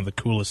Place one of the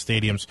coolest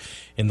stadiums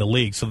in the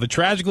league. So the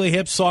Tragically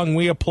Hip song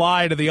we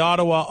apply to the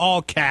Ottawa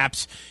All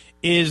Caps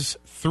is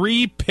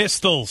Three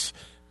Pistols,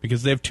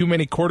 because they have too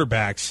many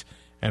quarterbacks,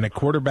 and a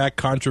quarterback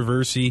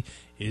controversy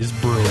is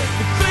brewing.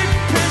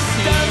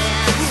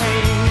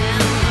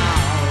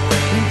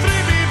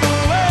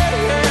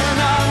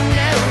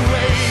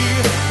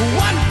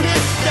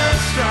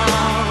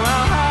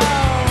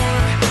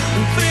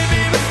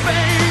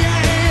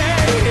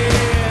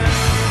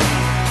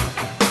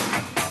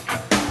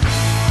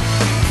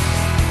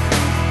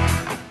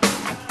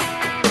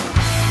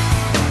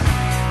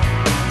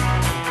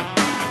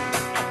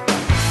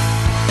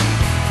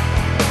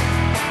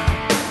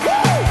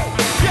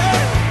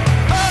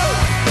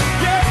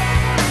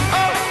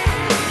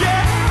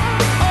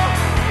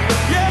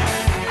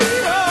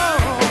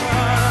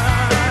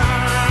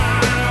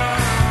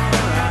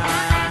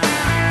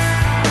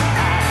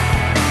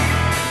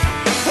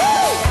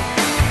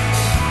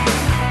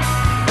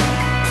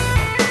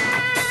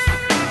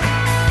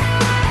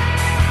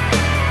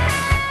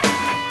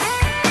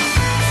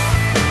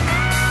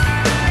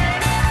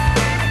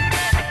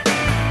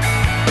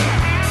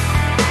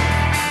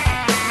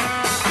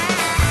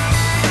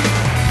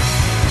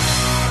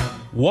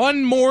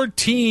 One more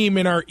team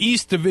in our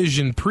East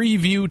Division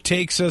preview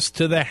takes us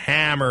to the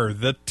Hammer,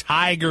 the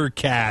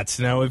TiCats.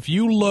 Now, if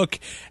you look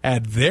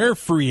at their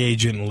free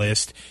agent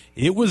list,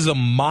 it was a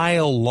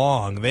mile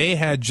long. They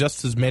had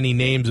just as many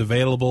names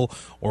available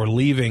or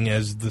leaving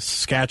as the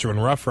Saskatchewan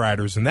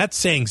Roughriders, and that's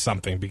saying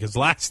something because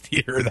last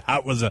year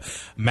that was a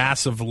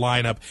massive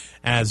lineup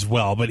as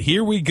well. But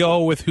here we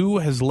go with who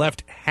has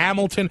left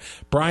Hamilton.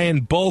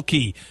 Brian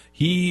Bulkey,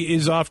 he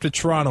is off to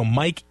Toronto.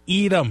 Mike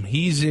Edom,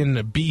 he's in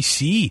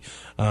BC,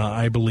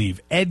 I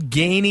believe. Ed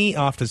Gainey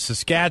off to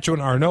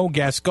Saskatchewan. Arnaud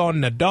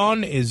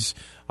Gascon-Nadon is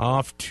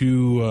off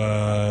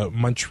to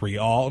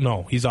Montreal.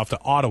 No, he's off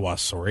to Ottawa,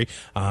 sorry.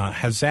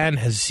 Hazan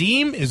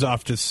Hazim is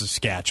off to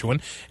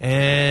Saskatchewan.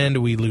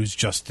 And we lose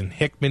Justin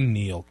Hickman,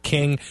 Neil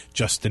King,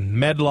 Justin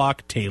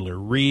Medlock, Taylor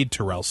Reed,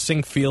 Terrell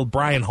Sinkfield,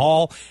 Brian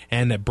Hall,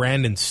 and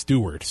Brandon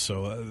Stewart.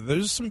 So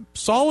there's some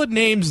solid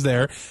names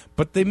there,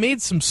 but they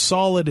made some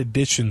solid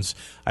additions,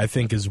 I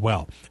think, as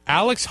well.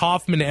 Alex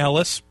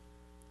Hoffman-Ellis,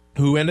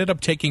 who ended up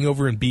taking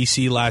over in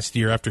BC last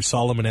year after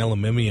Solomon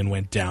Elimimian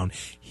went down.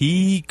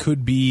 He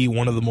could be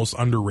one of the most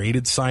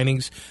underrated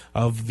signings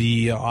of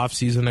the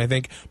offseason, I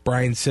think.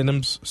 Brian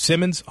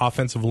Simmons,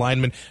 offensive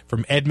lineman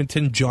from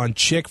Edmonton. John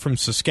Chick from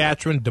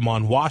Saskatchewan.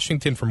 Damon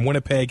Washington from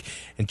Winnipeg.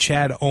 And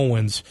Chad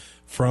Owens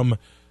from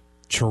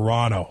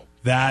Toronto.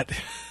 That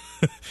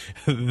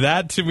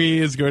to me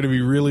is going to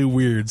be really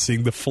weird,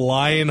 seeing the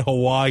flying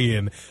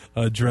Hawaiian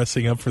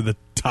dressing up for the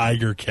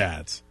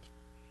TiCats.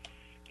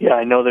 Yeah,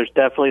 I know there's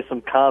definitely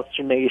some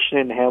consternation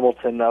in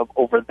Hamilton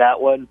over that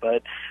one,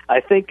 but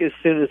I think as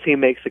soon as he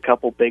makes a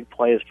couple big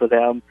plays for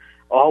them,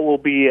 all will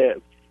be,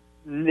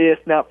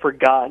 if not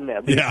forgotten,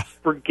 at least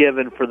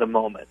forgiven for the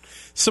moment.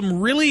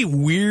 Some really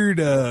weird,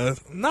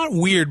 not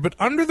weird, but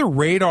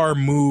under-the-radar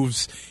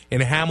moves in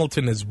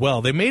Hamilton as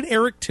well. They made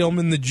Eric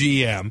Tillman the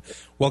GM,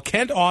 while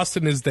Kent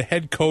Austin is the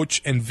head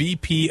coach and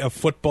VP of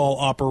football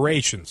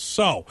operations.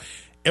 So,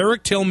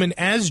 Eric Tillman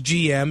as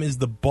GM is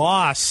the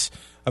boss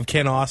of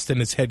Ken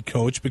Austin as head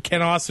coach, but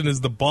Ken Austin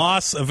is the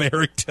boss of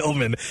Eric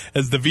Tillman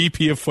as the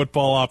VP of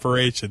football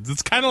operations.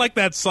 It's kind of like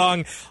that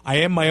song, I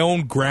Am My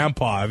Own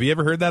Grandpa. Have you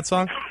ever heard that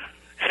song?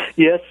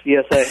 Yes,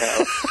 I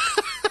have.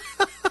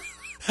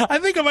 I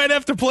think I might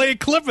have to play a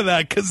clip of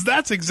that because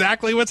that's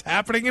exactly what's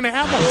happening in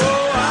Hamilton.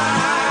 Oh,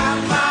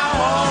 I'm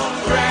my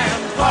own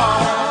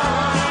grandpa.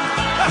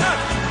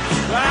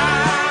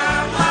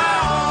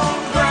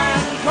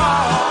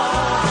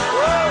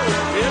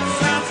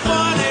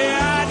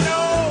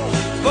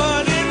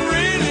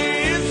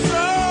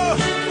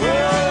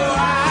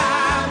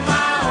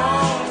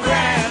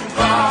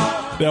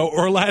 Now,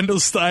 Orlando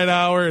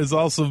Steinauer has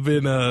also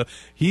been,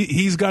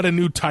 he's got a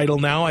new title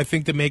now, I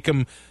think, to make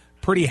him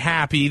pretty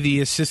happy, the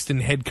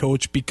assistant head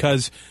coach,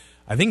 because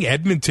I think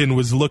Edmonton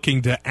was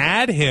looking to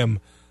add him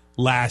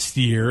last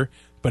year,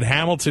 but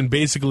Hamilton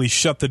basically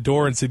shut the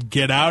door and said,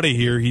 get out of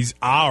here, he's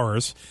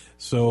ours.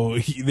 So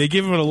they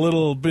give him a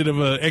little bit of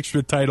an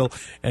extra title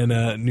and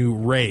a new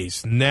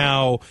raise.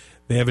 Now,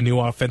 they have a new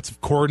offensive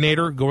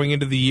coordinator going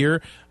into the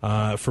year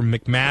from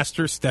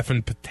McMaster,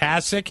 Stefan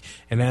Potasic,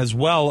 and as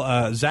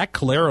well, Zach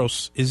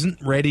Collaros isn't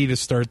ready to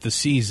start the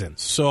season.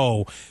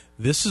 So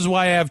this is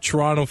why I have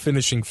Toronto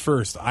finishing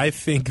first. I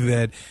think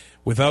that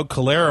without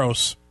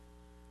Collaros,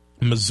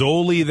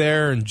 Mazzoli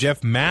there and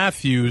Jeff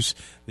Matthews,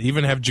 they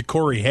even have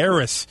Ja'Cory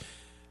Harris.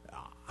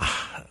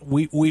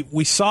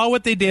 We saw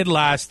what they did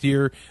last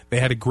year. They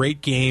had a great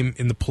game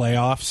in the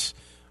playoffs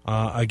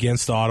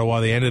against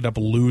Ottawa. They ended up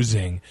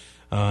losing.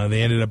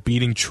 They ended up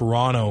beating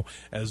Toronto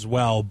as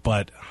well,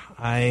 but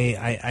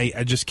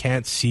I just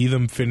can't see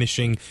them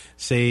finishing,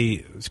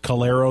 say,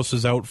 Collaros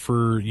is out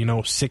for,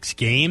 6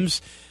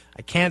 games.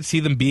 I can't see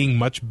them being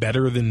much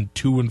better than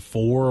 2-4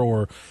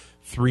 or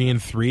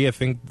 3-3. I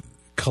think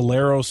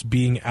Collaros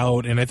being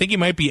out, and I think he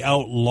might be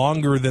out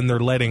longer than they're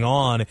letting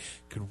on,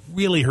 could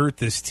really hurt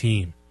this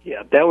team.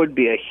 Yeah, that would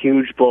be a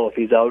huge blow if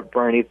he's out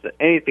for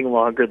anything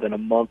longer than a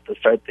month to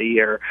start the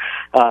year.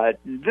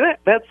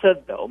 That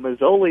said, though,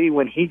 Mazzoli,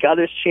 when he got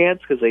his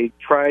chance, because they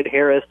tried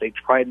Harris, they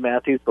tried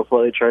Matthews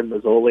before they tried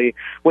Mazzoli,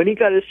 when he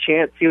got his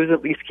chance, he was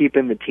at least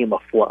keeping the team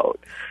afloat.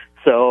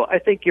 So I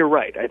think you're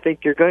right. I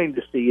think you're going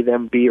to see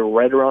them be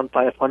right around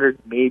 500,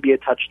 maybe a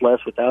touch less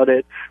without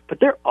it. But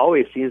there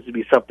always seems to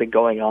be something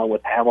going on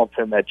with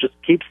Hamilton that just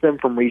keeps them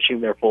from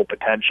reaching their full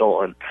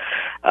potential. And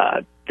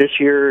this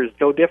year is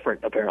no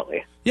different,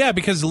 apparently. Yeah,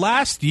 because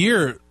last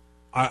year,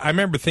 I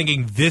remember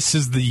thinking this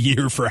is the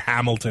year for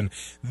Hamilton.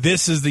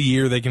 This is the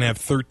year they can have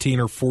 13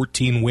 or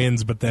 14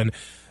 wins, but then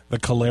the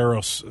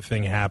Collaros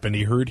thing happened.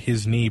 He hurt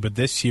his knee, but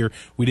this year,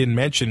 we didn't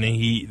mention,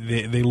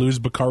 they lose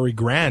Bakari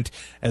Grant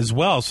as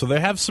well. So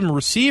they have some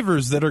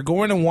receivers that are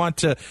going to want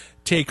to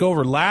take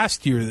over.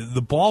 Last year,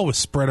 the ball was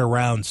spread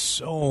around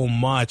so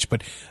much,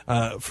 but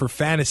for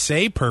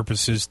fantasy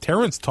purposes,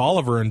 Terrence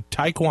Tolliver and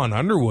Taekwon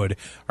Underwood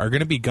are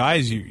going to be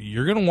guys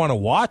you're going to want to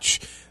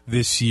watch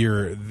this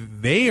year.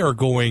 They are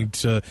going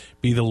to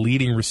be the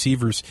leading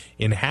receivers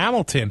in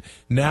Hamilton.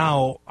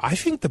 Now, I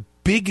think the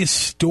biggest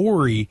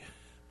story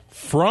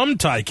from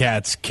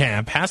TiCats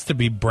camp has to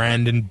be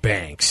Brandon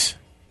Banks.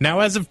 Now,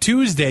 as of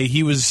Tuesday,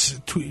 he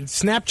was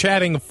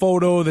Snapchatting a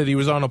photo that he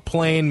was on a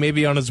plane,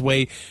 maybe on his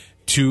way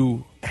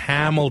to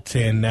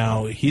Hamilton.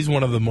 Now, he's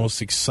one of the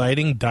most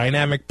exciting,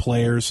 dynamic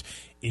players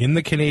in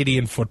the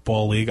Canadian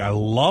Football League. I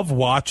love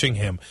watching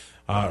him.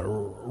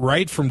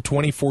 Right from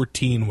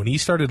 2014 when he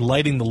started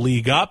lighting the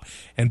league up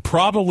and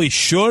probably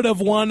should have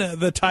won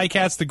the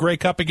TiCats the Grey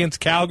Cup against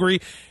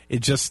Calgary. It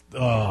just,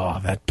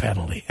 that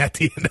penalty at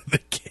the end of the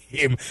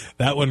game,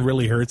 that one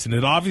really hurts, and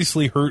it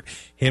obviously hurt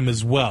him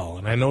as well.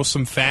 And I know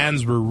some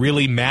fans were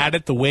really mad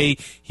at the way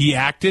he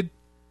acted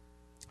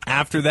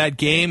after that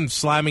game,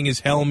 slamming his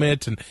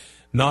helmet and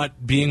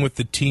not being with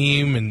the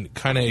team and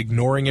kind of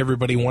ignoring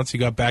everybody once he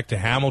got back to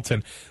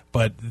Hamilton.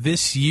 But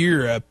this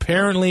year,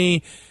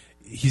 apparently,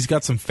 he's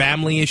got some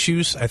family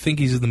issues. I think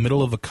he's in the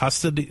middle of a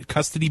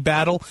custody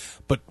battle,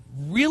 but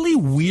really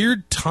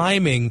weird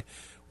timing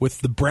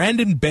with the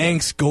Brandon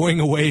Banks going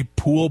away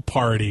pool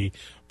party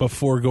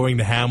before going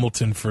to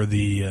Hamilton for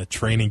the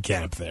training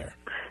camp there.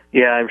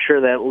 Yeah, I'm sure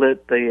that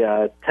lit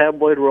the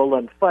tabloid world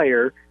on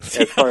fire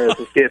as far as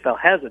the CFL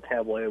has a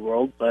tabloid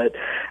world, but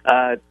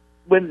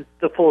when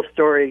the full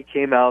story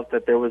came out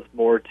that there was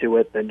more to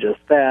it than just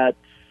that,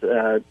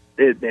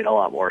 it made a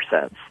lot more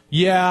sense.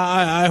 Yeah,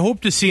 I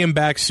hope to see him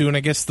back soon. I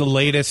guess the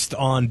latest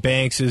on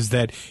Banks is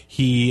that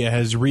he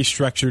has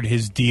restructured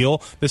his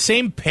deal. The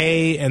same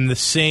pay and the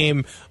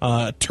same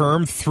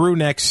term through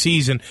next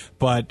season,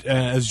 but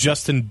as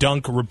Justin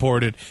Dunk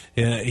reported,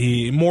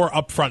 he more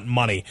upfront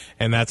money,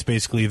 and that's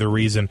basically the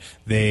reason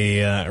they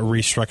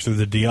restructured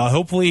the deal.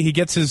 Hopefully he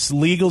gets his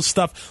legal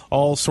stuff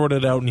all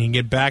sorted out and he can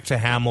get back to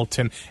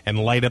Hamilton and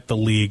light up the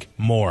league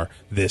more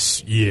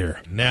this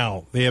year.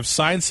 Now, they have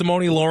signed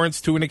Simone Lawrence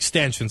to an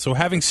extension, so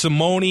having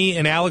Simone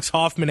and Alex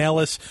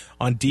Hoffman-Ellis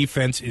on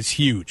defense is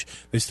huge.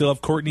 They still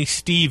have Courtney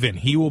Stephen.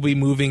 He will be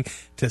moving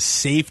to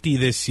safety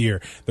this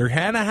year. They're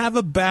going to have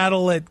a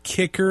battle at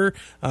kicker.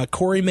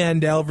 Corey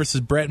Mandel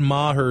versus Brett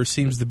Maher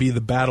seems to be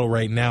the battle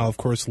right now. Of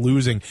course,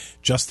 losing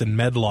Justin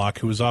Medlock,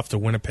 who is off to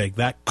Winnipeg.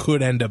 That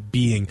could end up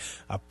being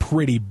a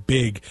pretty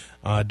big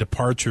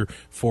departure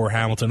for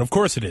Hamilton. Of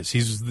course it is.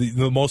 He's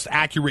the most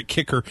accurate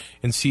kicker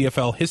in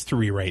CFL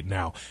history right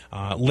now.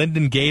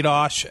 Lyndon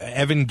Gaydosh,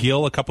 Evan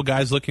Gill, a couple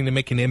guys looking to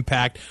make an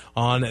impact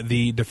on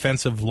the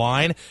defensive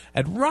line.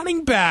 At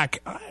running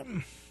back,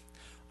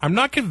 I'm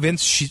not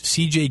convinced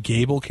CJ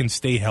Gable can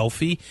stay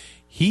healthy.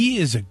 He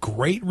is a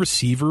great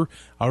receiver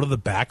out of the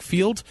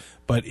backfield,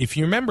 but if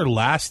you remember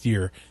last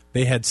year,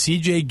 they had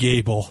C.J.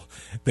 Gable.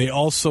 They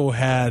also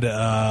had,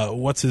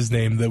 what's his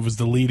name, that was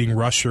the leading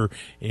rusher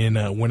in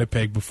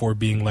Winnipeg before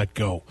being let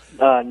go.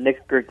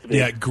 Nick Grigsby.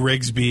 Yeah,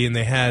 Grigsby, and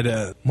they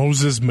had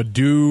Moses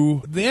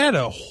Madu. They had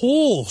a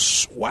whole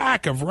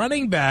swack of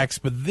running backs,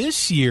 but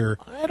this year,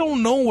 I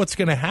don't know what's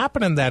going to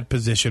happen in that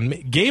position.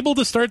 Gable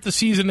to start the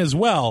season as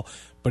well,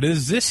 but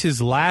is this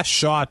his last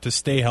shot to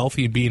stay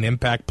healthy and be an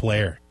impact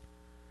player?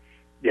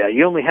 Yeah,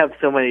 you only have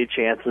so many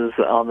chances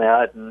on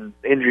that, and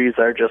injuries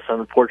are just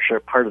an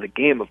unfortunate part of the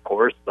game, of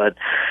course, but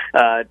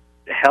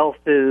health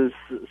is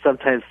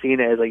sometimes seen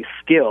as a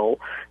skill.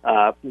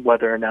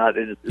 Whether or not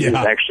it is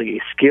actually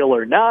a skill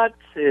or not,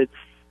 it's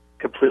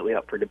completely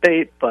up for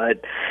debate,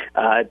 but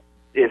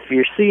if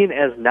you're seen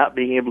as not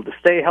being able to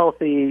stay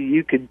healthy,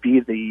 you could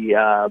be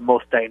the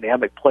most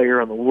dynamic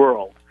player in the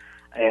world,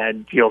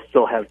 and you'll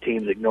still have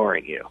teams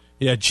ignoring you.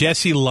 Yeah,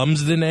 Jesse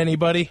Lumsden,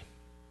 anybody?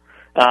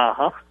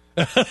 Uh-huh.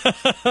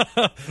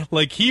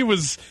 Like he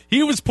was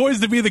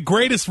poised to be the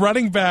greatest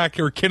running back,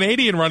 or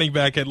Canadian running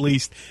back at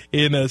least,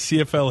 in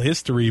CFL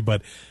history,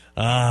 but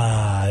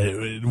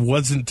it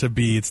wasn't to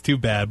be. It's too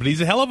bad. But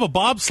he's a hell of a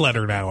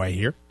bobsledder now, I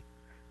hear.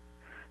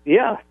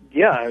 Yeah.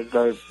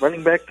 The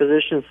running back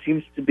position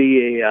seems to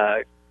be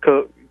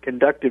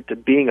conductive to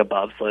being a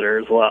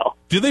bobsledder as well.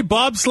 Do they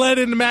bobsled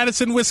in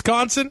Madison,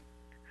 Wisconsin?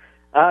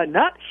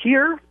 Not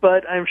here,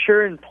 but I'm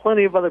sure in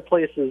plenty of other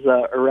places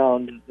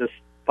around this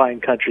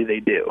fine country they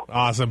do.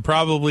 Awesome.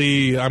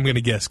 Probably, I'm going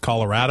to guess,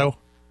 Colorado?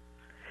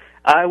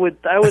 I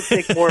would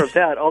think more of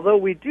that, although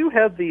we do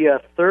have the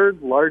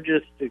third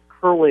largest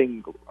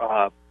curling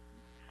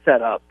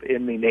setup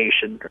in the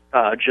nation,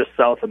 just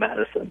south of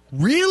Madison.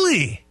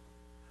 Really?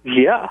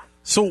 Yeah.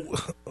 So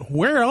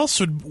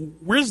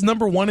where's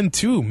number 1 and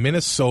 2?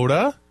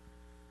 Minnesota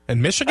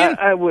and Michigan?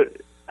 I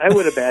would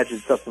imagine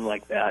something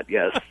like that,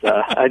 yes.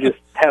 I just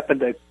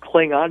happened to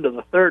cling on to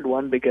the third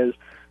one because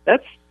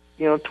that's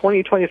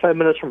 20, 25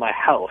 minutes from my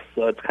house,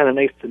 so it's kind of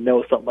nice to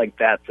know something like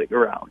that's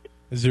around.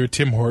 Is there a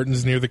Tim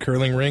Hortons near the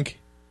curling rink?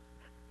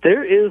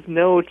 There is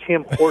no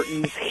Tim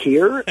Hortons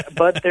here,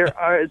 but there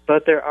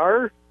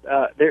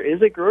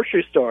is a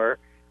grocery store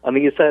on the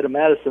east side of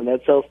Madison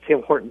that sells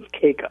Tim Hortons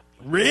K-Cups.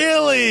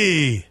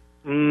 Really?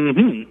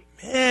 Mm-hmm.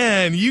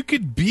 Man, you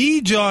could be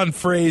John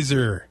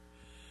Fraser.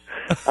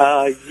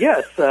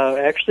 Yes,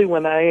 actually,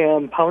 when I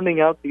am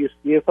pounding out these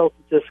CFL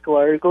statistical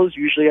articles,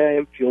 usually I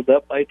am fueled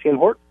up by Tim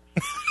Hortons.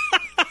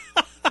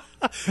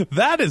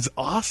 That is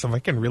awesome. I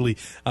can really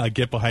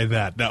get behind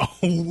that. Now,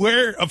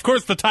 of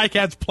course, the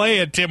TiCats play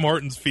at Tim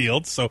Hortons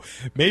Field, so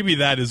maybe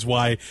that is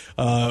why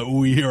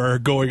we are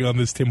going on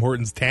this Tim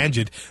Hortons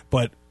tangent.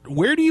 But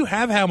where do you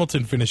have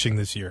Hamilton finishing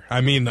this year?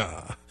 I mean,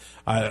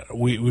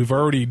 we've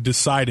already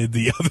decided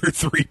the other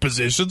 3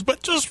 positions,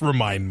 but just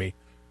remind me.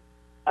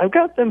 I've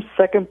got them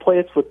second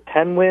place with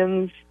 10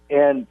 wins,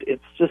 and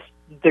it's just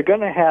they're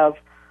going to have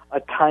a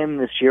time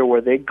this year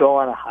where they go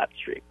on a hot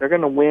streak. They're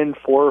going to win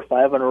 4 or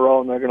 5 in a row,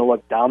 and they're going to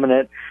look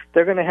dominant.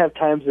 They're going to have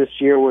times this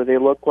year where they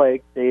look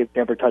like they've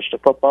never touched a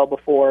football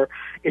before.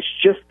 It's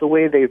just the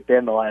way they've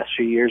been the last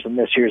few years, and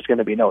this year is going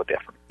to be no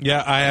different.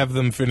 Yeah, I have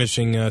them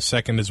finishing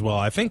second as well.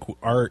 I think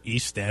our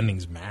East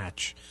standings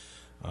match.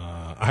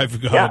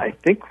 I've got. Yeah,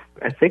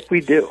 I think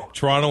we do.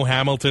 Toronto,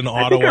 Hamilton,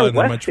 Ottawa, I think our and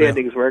West Montreal.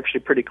 standings were actually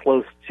pretty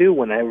close too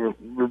when I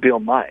reveal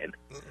mine.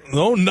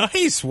 Oh,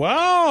 nice!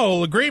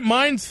 Wow, great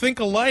minds think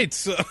alike.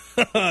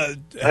 I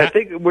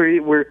think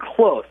we're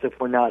close if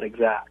we're not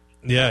exact.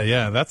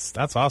 Yeah,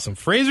 that's awesome.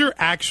 Fraser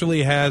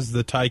actually has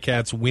the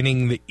TiCats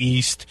winning the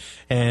East,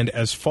 and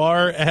as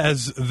far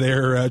as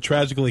their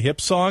Tragically Hip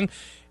song,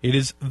 it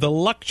is The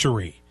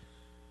Luxury.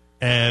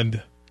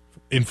 And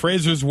in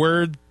Fraser's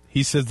word,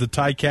 he says the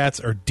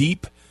TiCats are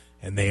deep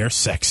and they are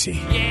sexy.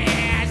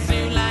 Yeah,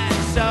 soon like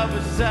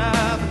sobers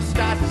up and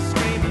starts to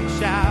scream and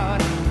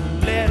shout.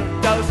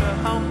 Little dose of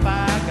home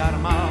fire got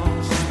them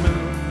all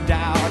smoothed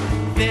out.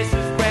 This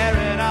is where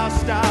it all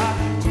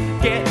starts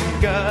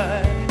getting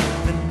good.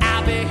 Then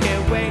I'll be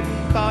here waiting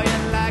for you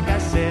like I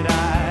said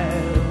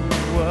I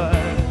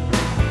would.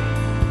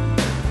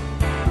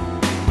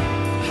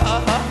 Ho,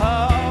 ho,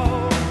 ho.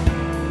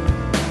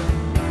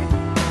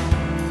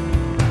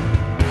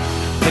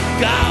 The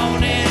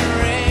gone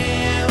and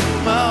rim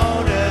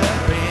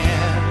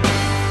motoring,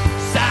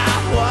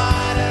 south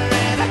water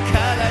and a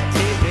color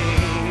TV.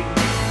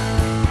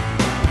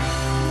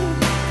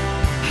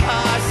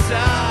 Our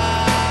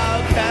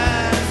soul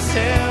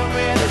consumed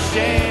with a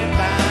shame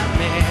by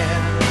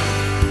men.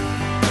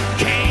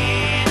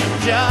 Can't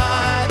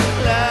enjoy the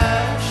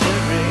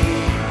luxury.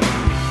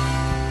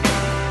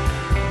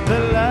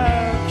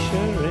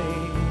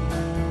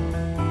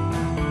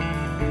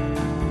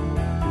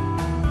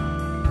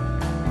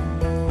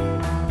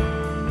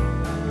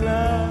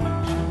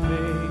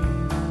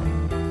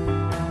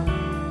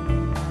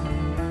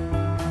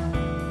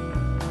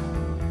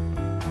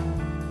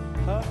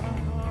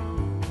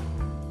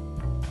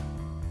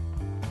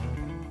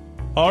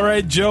 All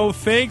right, Joe,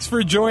 thanks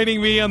for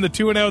joining me on the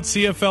 2 and Out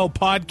CFL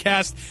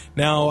podcast.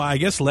 Now, I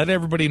guess let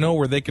everybody know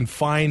where they can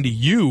find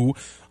you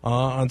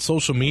on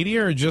social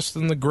media or just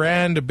in the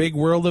grand, big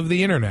world of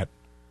the internet.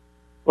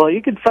 Well,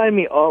 you can find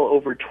me all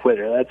over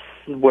Twitter. That's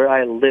where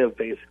I live,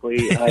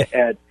 basically,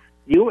 at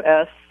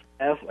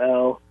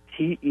USFL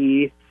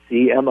TECMO,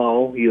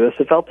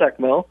 USFL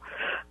Tecmo.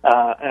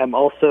 I'm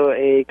also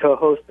a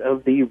co-host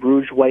of the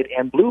Rouge, White,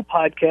 and Blue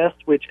podcast,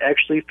 which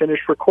actually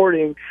finished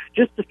recording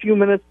just a few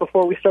minutes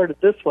before we started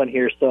this one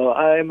here. So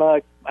I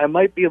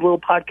might be a little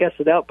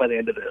podcasted out by the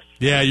end of this.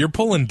 Yeah, you're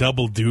pulling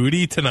double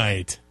duty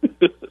tonight.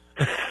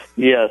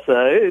 Yes,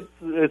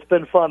 it's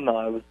been fun, though.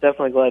 I was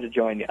definitely glad to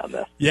join you on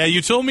this. Yeah,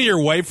 you told me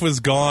your wife was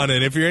gone,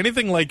 and if you're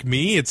anything like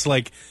me, it's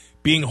like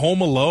being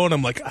home alone.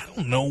 I'm like, I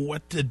don't know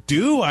what to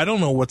do. I don't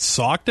know what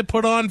sock to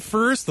put on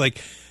first.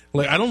 Like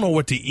I don't know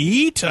what to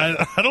eat.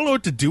 I don't know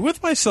what to do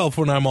with myself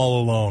when I'm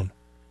all alone.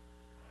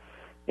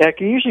 Yeah, I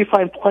can usually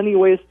find plenty of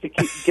ways to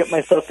get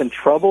myself in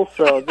trouble,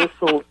 so this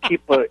will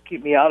keep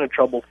me out of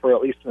trouble for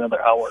at least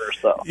another hour or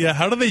so. Yeah,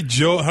 how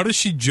does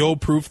she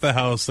Joe-proof the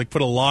house? Like,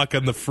 put a lock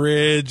on the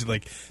fridge,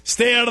 like,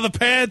 stay out of the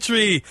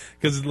pantry,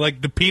 because,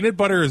 like, the peanut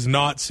butter is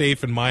not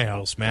safe in my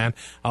house, man.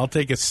 I'll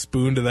take a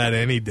spoon to that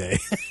any day.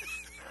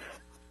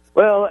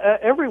 Well,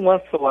 every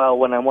once in a while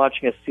when I'm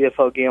watching a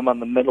CFL game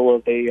on the middle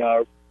of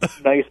a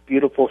nice,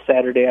 beautiful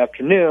Saturday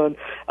afternoon,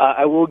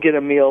 I will get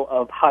a meal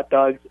of hot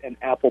dogs and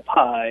apple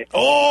pie,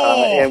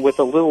 and with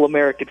a little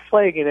American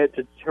flag in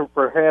it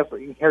for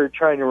having her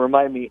trying to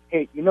remind me,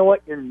 hey, you know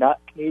what? You're not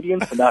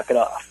Canadian, so knock it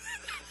off.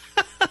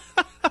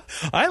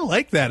 I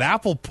like that,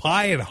 apple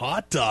pie and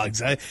hot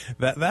dogs.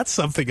 That's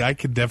something I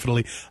can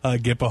definitely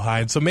get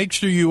behind. So make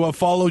sure you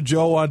follow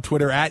Joe on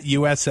Twitter at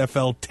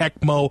USFL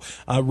Tecmo.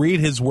 Read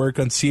his work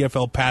on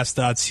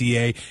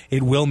CFLpass.ca.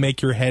 It will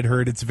make your head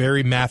hurt. It's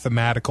very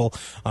mathematical,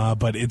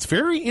 but it's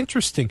very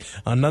interesting,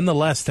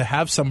 nonetheless, to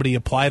have somebody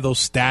apply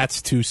those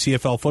stats to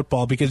CFL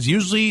football, because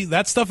usually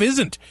that stuff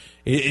isn't.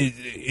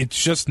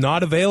 It's just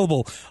not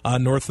available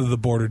north of the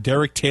border.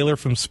 Derek Taylor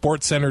from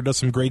SportsCenter does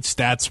some great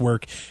stats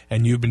work,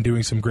 and you've been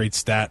doing some great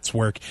stats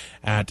work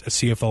at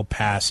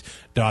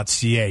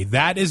CFLpass.ca.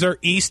 That is our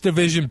East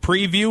Division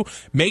preview.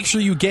 Make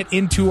sure you get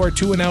into our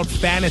 2 and Out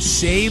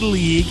Fantasy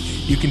League.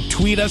 You can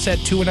tweet us at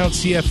 2 and Out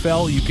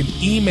CFL. You can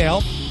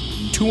email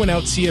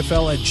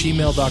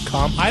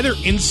 2andOutCFL@gmail.com. Either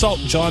insult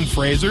John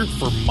Fraser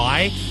for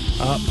my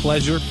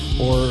pleasure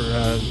or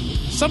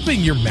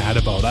something you're mad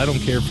about. I don't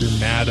care if you're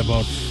mad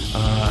about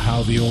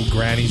how the old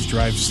grannies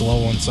drive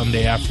slow on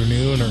Sunday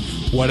afternoon or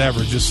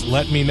whatever. Just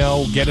let me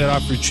know. Get it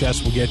off your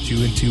chest. We'll get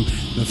you into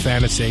the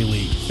Fantasy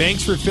League.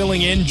 Thanks for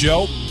filling in,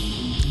 Joe.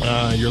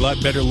 You're a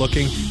lot better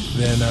looking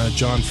than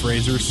John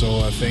Fraser,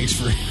 so thanks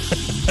for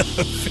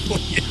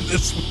filling in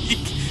this week.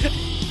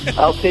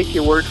 I'll take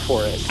your word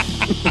for it.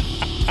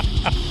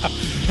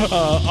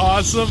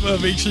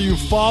 Awesome. Make sure you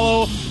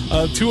follow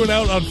Two and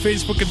Out on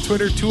Facebook and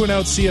Twitter, Two and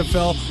Out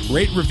CFL.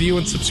 Rate, review,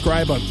 and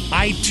subscribe on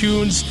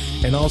iTunes.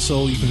 And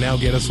also, you can now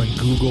get us on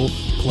Google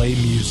Play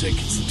Music.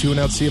 It's the Two and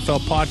Out CFL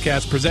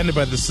podcast presented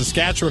by the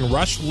Saskatchewan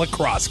Rush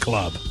Lacrosse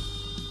Club.